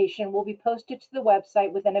presentation will be posted to the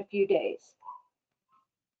website within a few days.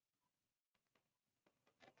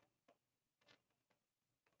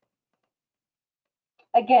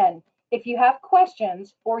 Again, if you have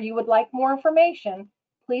questions or you would like more information,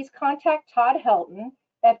 please contact Todd Helton,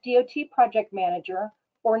 FDOT Project Manager,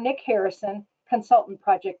 or Nick Harrison, Consultant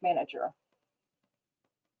Project Manager.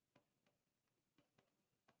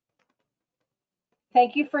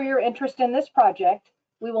 Thank you for your interest in this project.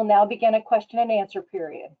 We will now begin a question and answer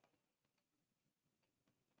period.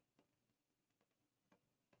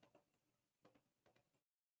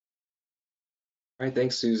 All right,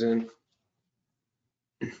 thanks, Susan.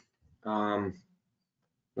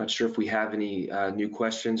 Not sure if we have any new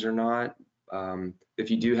questions or not. If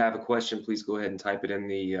you do have a question, please go ahead and type it in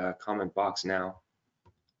the comment box now.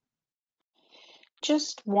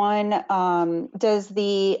 Just one, does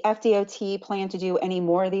the FDOT plan to do any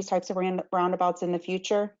more of these types of roundabouts in the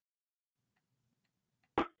future?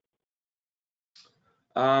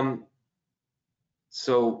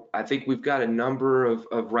 So I think we've got a number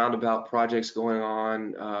of roundabout projects going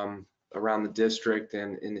on around the district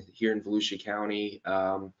and here in Volusia County.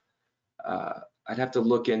 I'd have to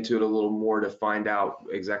look into it a little more to find out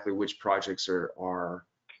exactly which projects are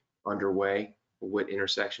underway, what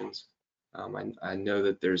intersections. I know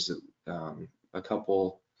that there's a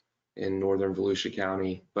couple in northern Volusia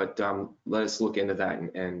County, but let us look into that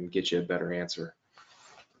and get you a better answer.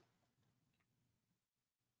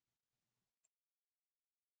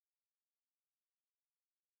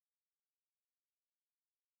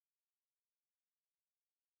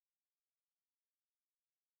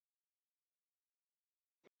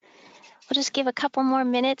 We'll just give a couple more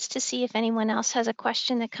minutes to see if anyone else has a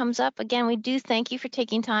question that comes up. Again, we do thank you for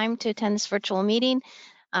taking time to attend this virtual meeting.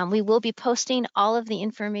 We will be posting all of the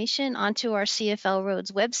information onto our CFL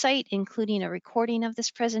Roads website, including a recording of this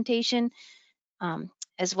presentation,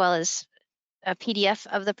 as well as a PDF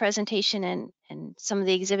of the presentation and some of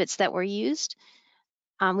the exhibits that were used.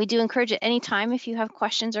 We do encourage at any time, if you have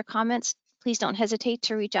questions or comments, please don't hesitate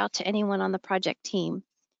to reach out to anyone on the project team.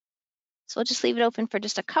 So we'll just leave it open for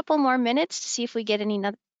just a couple more minutes to see if we get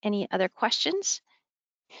any other questions.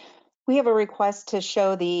 We have a request to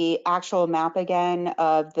show the actual map again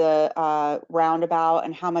of the roundabout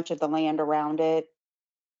and how much of the land around it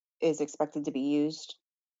is expected to be used.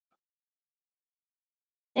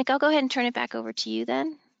 Nick, I'll go ahead and turn it back over to you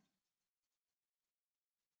then.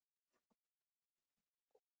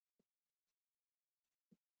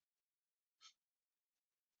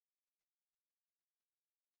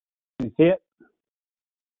 Can you see it?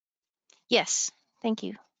 Yes, thank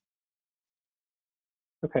you.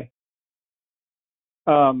 Okay.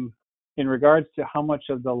 In regards to how much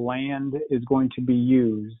of the land is going to be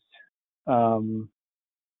used, not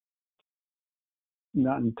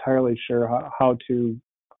entirely sure how to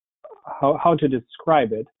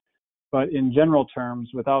describe it, but in general terms,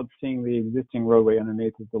 without seeing the existing roadway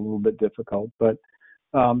underneath, is a little bit difficult. But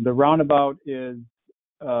the roundabout is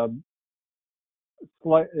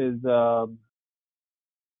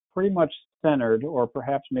pretty much centered, or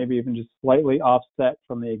perhaps maybe even just slightly offset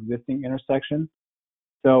from the existing intersection.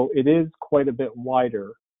 So it is quite a bit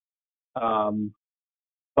wider, but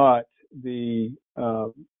I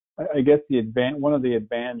guess one of the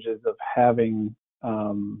advantages of having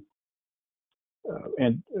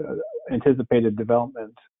anticipated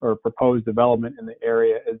development or proposed development in the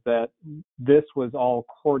area is that this was all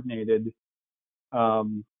coordinated.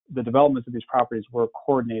 The developments of these properties were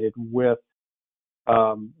coordinated with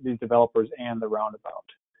these developers and the roundabout.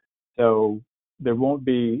 So there won't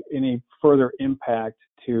be any further impact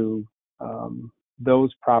to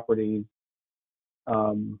those properties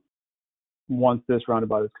once this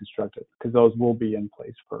roundabout is constructed, because those will be in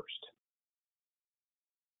place first.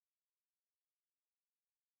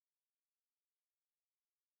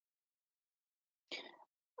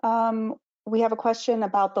 We have a question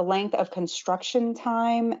about the length of construction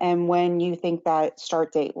time and when you think that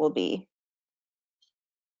start date will be.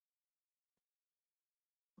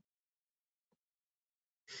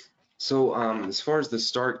 So as far as the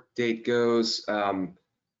start date goes, so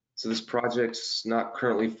this project's not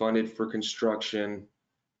currently funded for construction.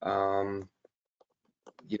 You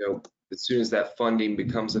know, as soon as that funding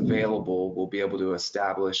becomes available, we'll be able to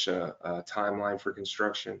establish a timeline for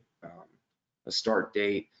construction, a start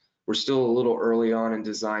date. We're still a little early on in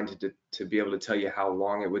design to be able to tell you how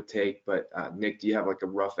long it would take, but Nick, do you have like a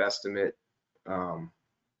rough estimate on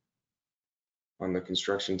the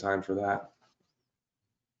construction time for that?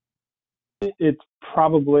 It's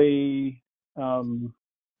probably,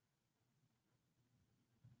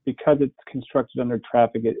 because it's constructed under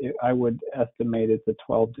traffic, I would estimate it's a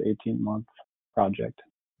 12 to 18 month project.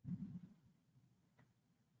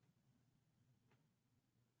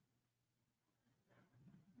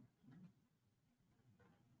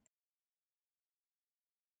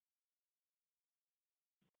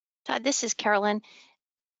 Todd, this is Carolyn.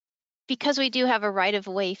 Because we do have a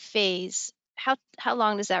right-of-way phase, how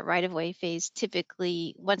long does that right-of-way phase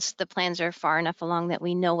typically, once the plans are far enough along that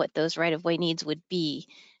we know what those right-of-way needs would be,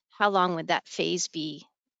 how long would that phase be?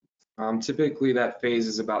 Typically that phase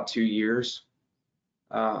is about 2 years.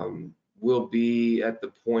 We'll be at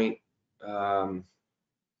the point of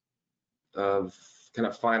kind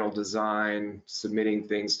of final design, submitting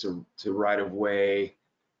things to right-of-way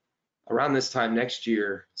around this time next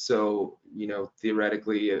year. So, you know,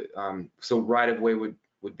 theoretically, so right-of-way would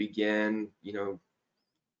begin, you know,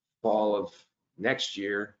 fall of next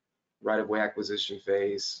year, right-of-way acquisition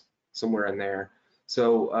phase, somewhere in there.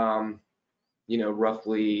 So, you know,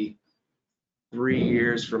 roughly 3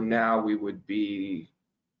 years from now, we would be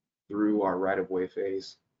through our right-of-way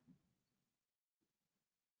phase.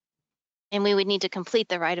 And we would need to complete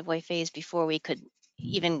the right-of-way phase before we could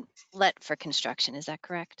even let for construction, is that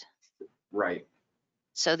correct? Right.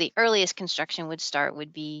 So the earliest construction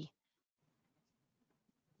would be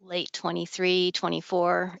late 23,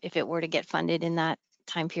 24, if it were to get funded in that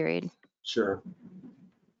time period. Sure.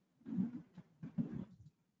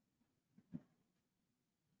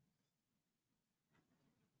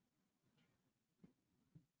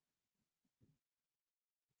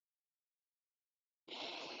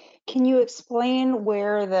 Can you explain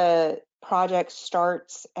where the project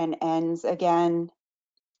starts and ends again?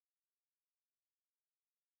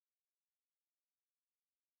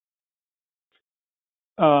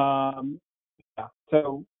 Yeah,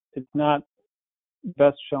 so it's not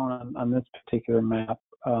best shown on this particular map.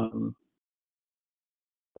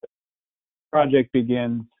 Project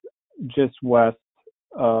begins just west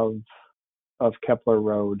of Kepler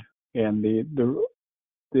Road, and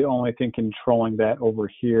the only thing controlling that over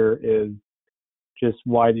here is just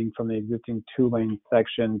widening from the existing 2-lane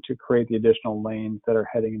section to create the additional lanes that are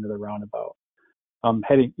heading into the roundabout.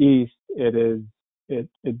 Heading east, it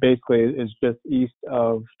basically is just east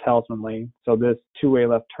of Talisman Lane. So this 2-way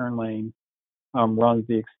left turn lane runs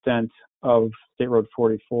the extent of State Road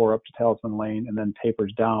 44 up to Talisman Lane and then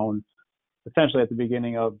tapers down, essentially at the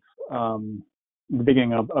beginning of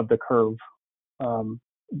the curve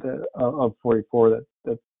of 44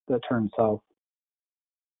 that turns south.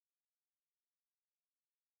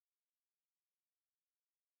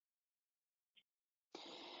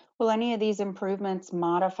 Will any of these improvements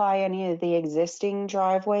modify any of the existing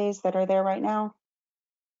driveways that are there right now?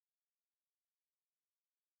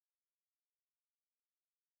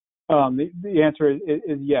 The answer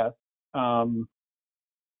is yes.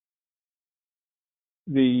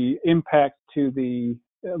 The impacts to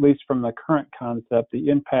at least from the current concept, the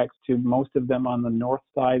impacts to most of them on the north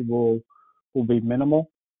side will be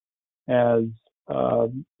minimal, as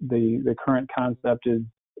the current concept is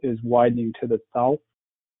widening to the south.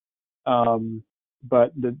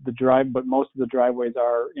 But most of the driveways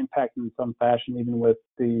are impacted in some fashion, even with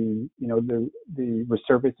the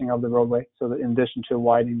resurfacing of the roadway. So that in addition to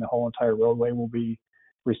widening, the whole entire roadway will be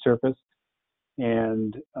resurfaced,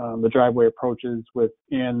 and the driveway approaches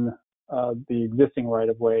within the existing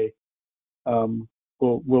right-of-way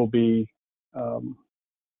will be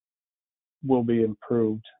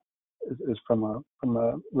improved is from a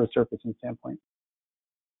resurfacing standpoint.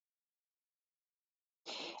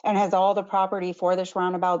 And has all the property for this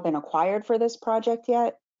roundabout been acquired for this project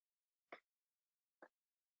yet?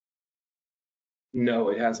 No,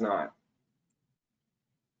 it has not.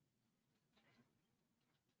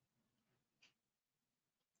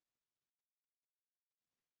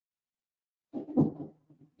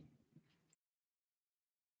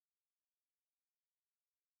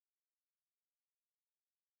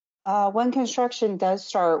 When construction does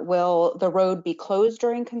start, will the road be closed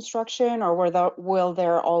during construction, or will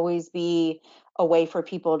there always be a way for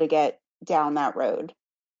people to get down that road?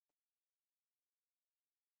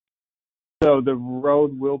 So the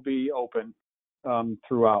road will be open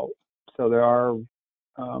throughout. So there are,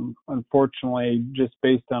 unfortunately, just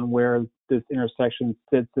based on where this intersection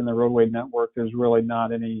sits in the roadway network, there's really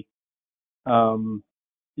not any,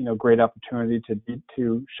 great opportunity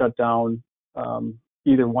to shut down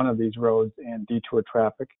either one of these roads and detour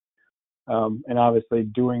traffic. And obviously,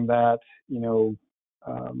 doing that,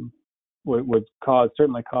 would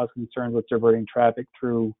certainly cause concerns with diverting traffic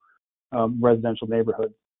through residential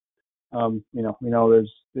neighborhoods. We know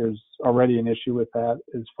there's already an issue with that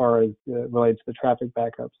as far as related to the traffic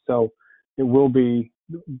backups. So it will be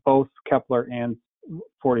both Kepler and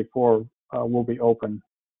 44 will be open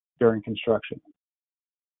during construction,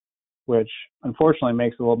 which unfortunately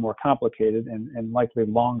makes it a little more complicated and likely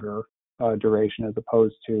longer duration as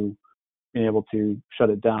opposed to being able to shut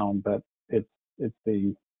it down. But it's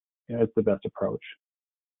the best approach.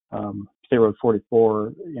 State Road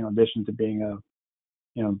 44, in addition to being a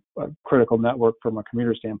critical network from a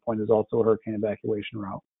commuter standpoint, is also a hurricane evacuation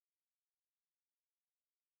route.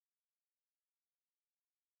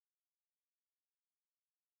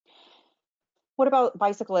 What about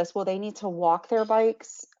bicyclists? Will they need to walk their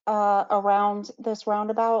bikes around this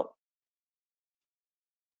roundabout?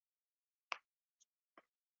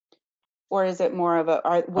 Or is it more of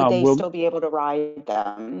would they still be able to ride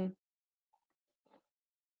them?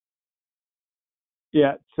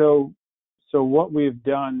 Yeah, so what we've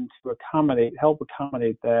done to help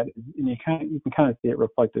accommodate that, and you can kind of see it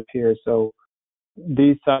reflected here. So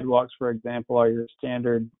these sidewalks, for example, are your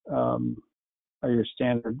standard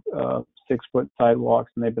 6-foot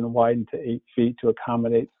sidewalks, and they've been widened to 8 feet to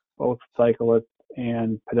accommodate both cyclists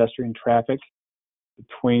and pedestrian traffic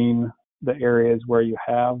between the areas where you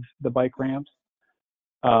have the bike ramps.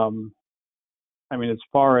 As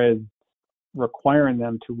far as requiring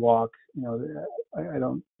them to walk, I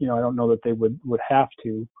don't know that they would have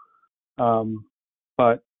to,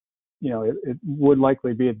 but it would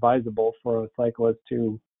likely be advisable for a cyclist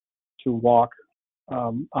to walk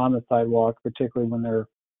on the sidewalk, particularly when they're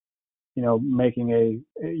utilizing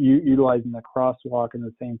the crosswalk in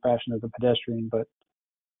the same fashion as a pedestrian. But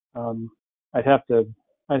I'd have to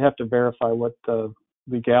verify what the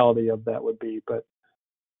legality of that would be, but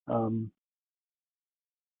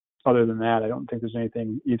other than that, I don't think there's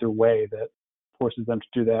anything either way that forces them to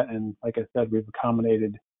do that. And like I said, we've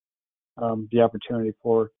accommodated the opportunity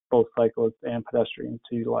for both cyclists and pedestrians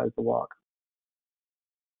to utilize the walk.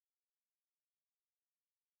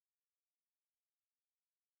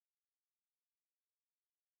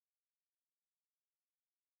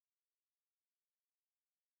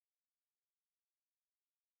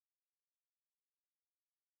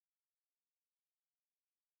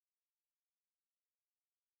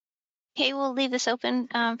 Okay, we'll leave this open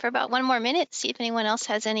for about 1 more minute, see if anyone else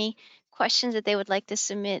has any questions that they would like to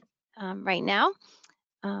submit right now.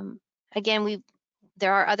 Again,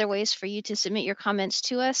 there are other ways for you to submit your comments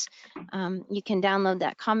to us. You can download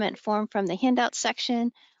that comment form from the handout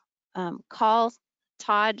section, call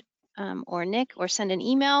Todd or Nick, or send an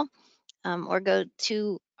email, or go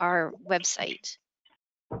to our website.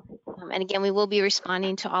 And again, we will be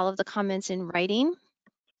responding to all of the comments in writing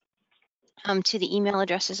to the email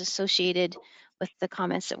addresses associated with the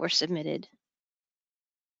comments that were submitted.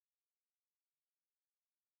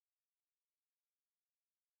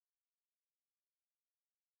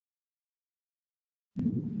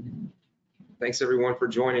 Thanks everyone for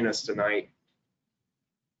joining us tonight.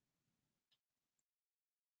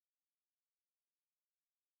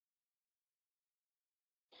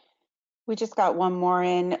 We just got one more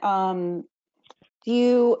in. Do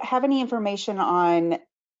you have any information on,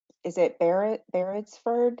 is it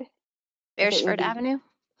Beresford? Beresford Avenue?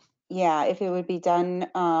 Yeah, if it would be done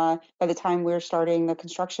by the time we're starting the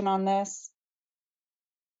construction on this?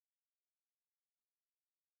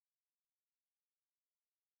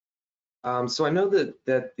 So I know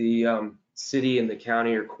that the city and the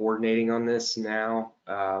county are coordinating on this now.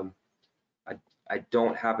 I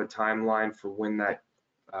don't have a timeline for when that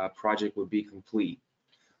project would be complete,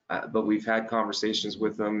 but we've had conversations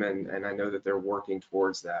with them, and I know that they're working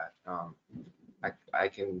towards that. I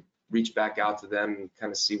can reach back out to them and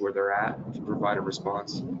kind of see where they're at to provide a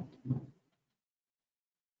response.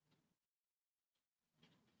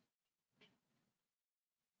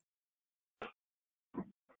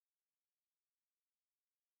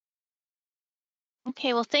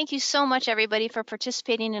 Okay, well, thank you so much, everybody, for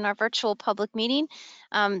participating in our virtual public meeting.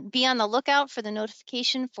 Be on the lookout for the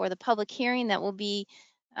notification for the public hearing that will be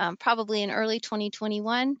probably in early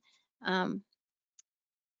 2021.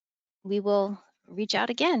 We will reach out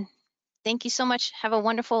again. Thank you so much. Have a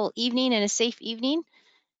wonderful evening and a safe evening.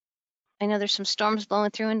 I know there's some storms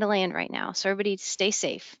blowing through into land right now, so everybody stay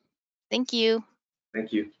safe. Thank you.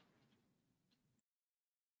 Thank you.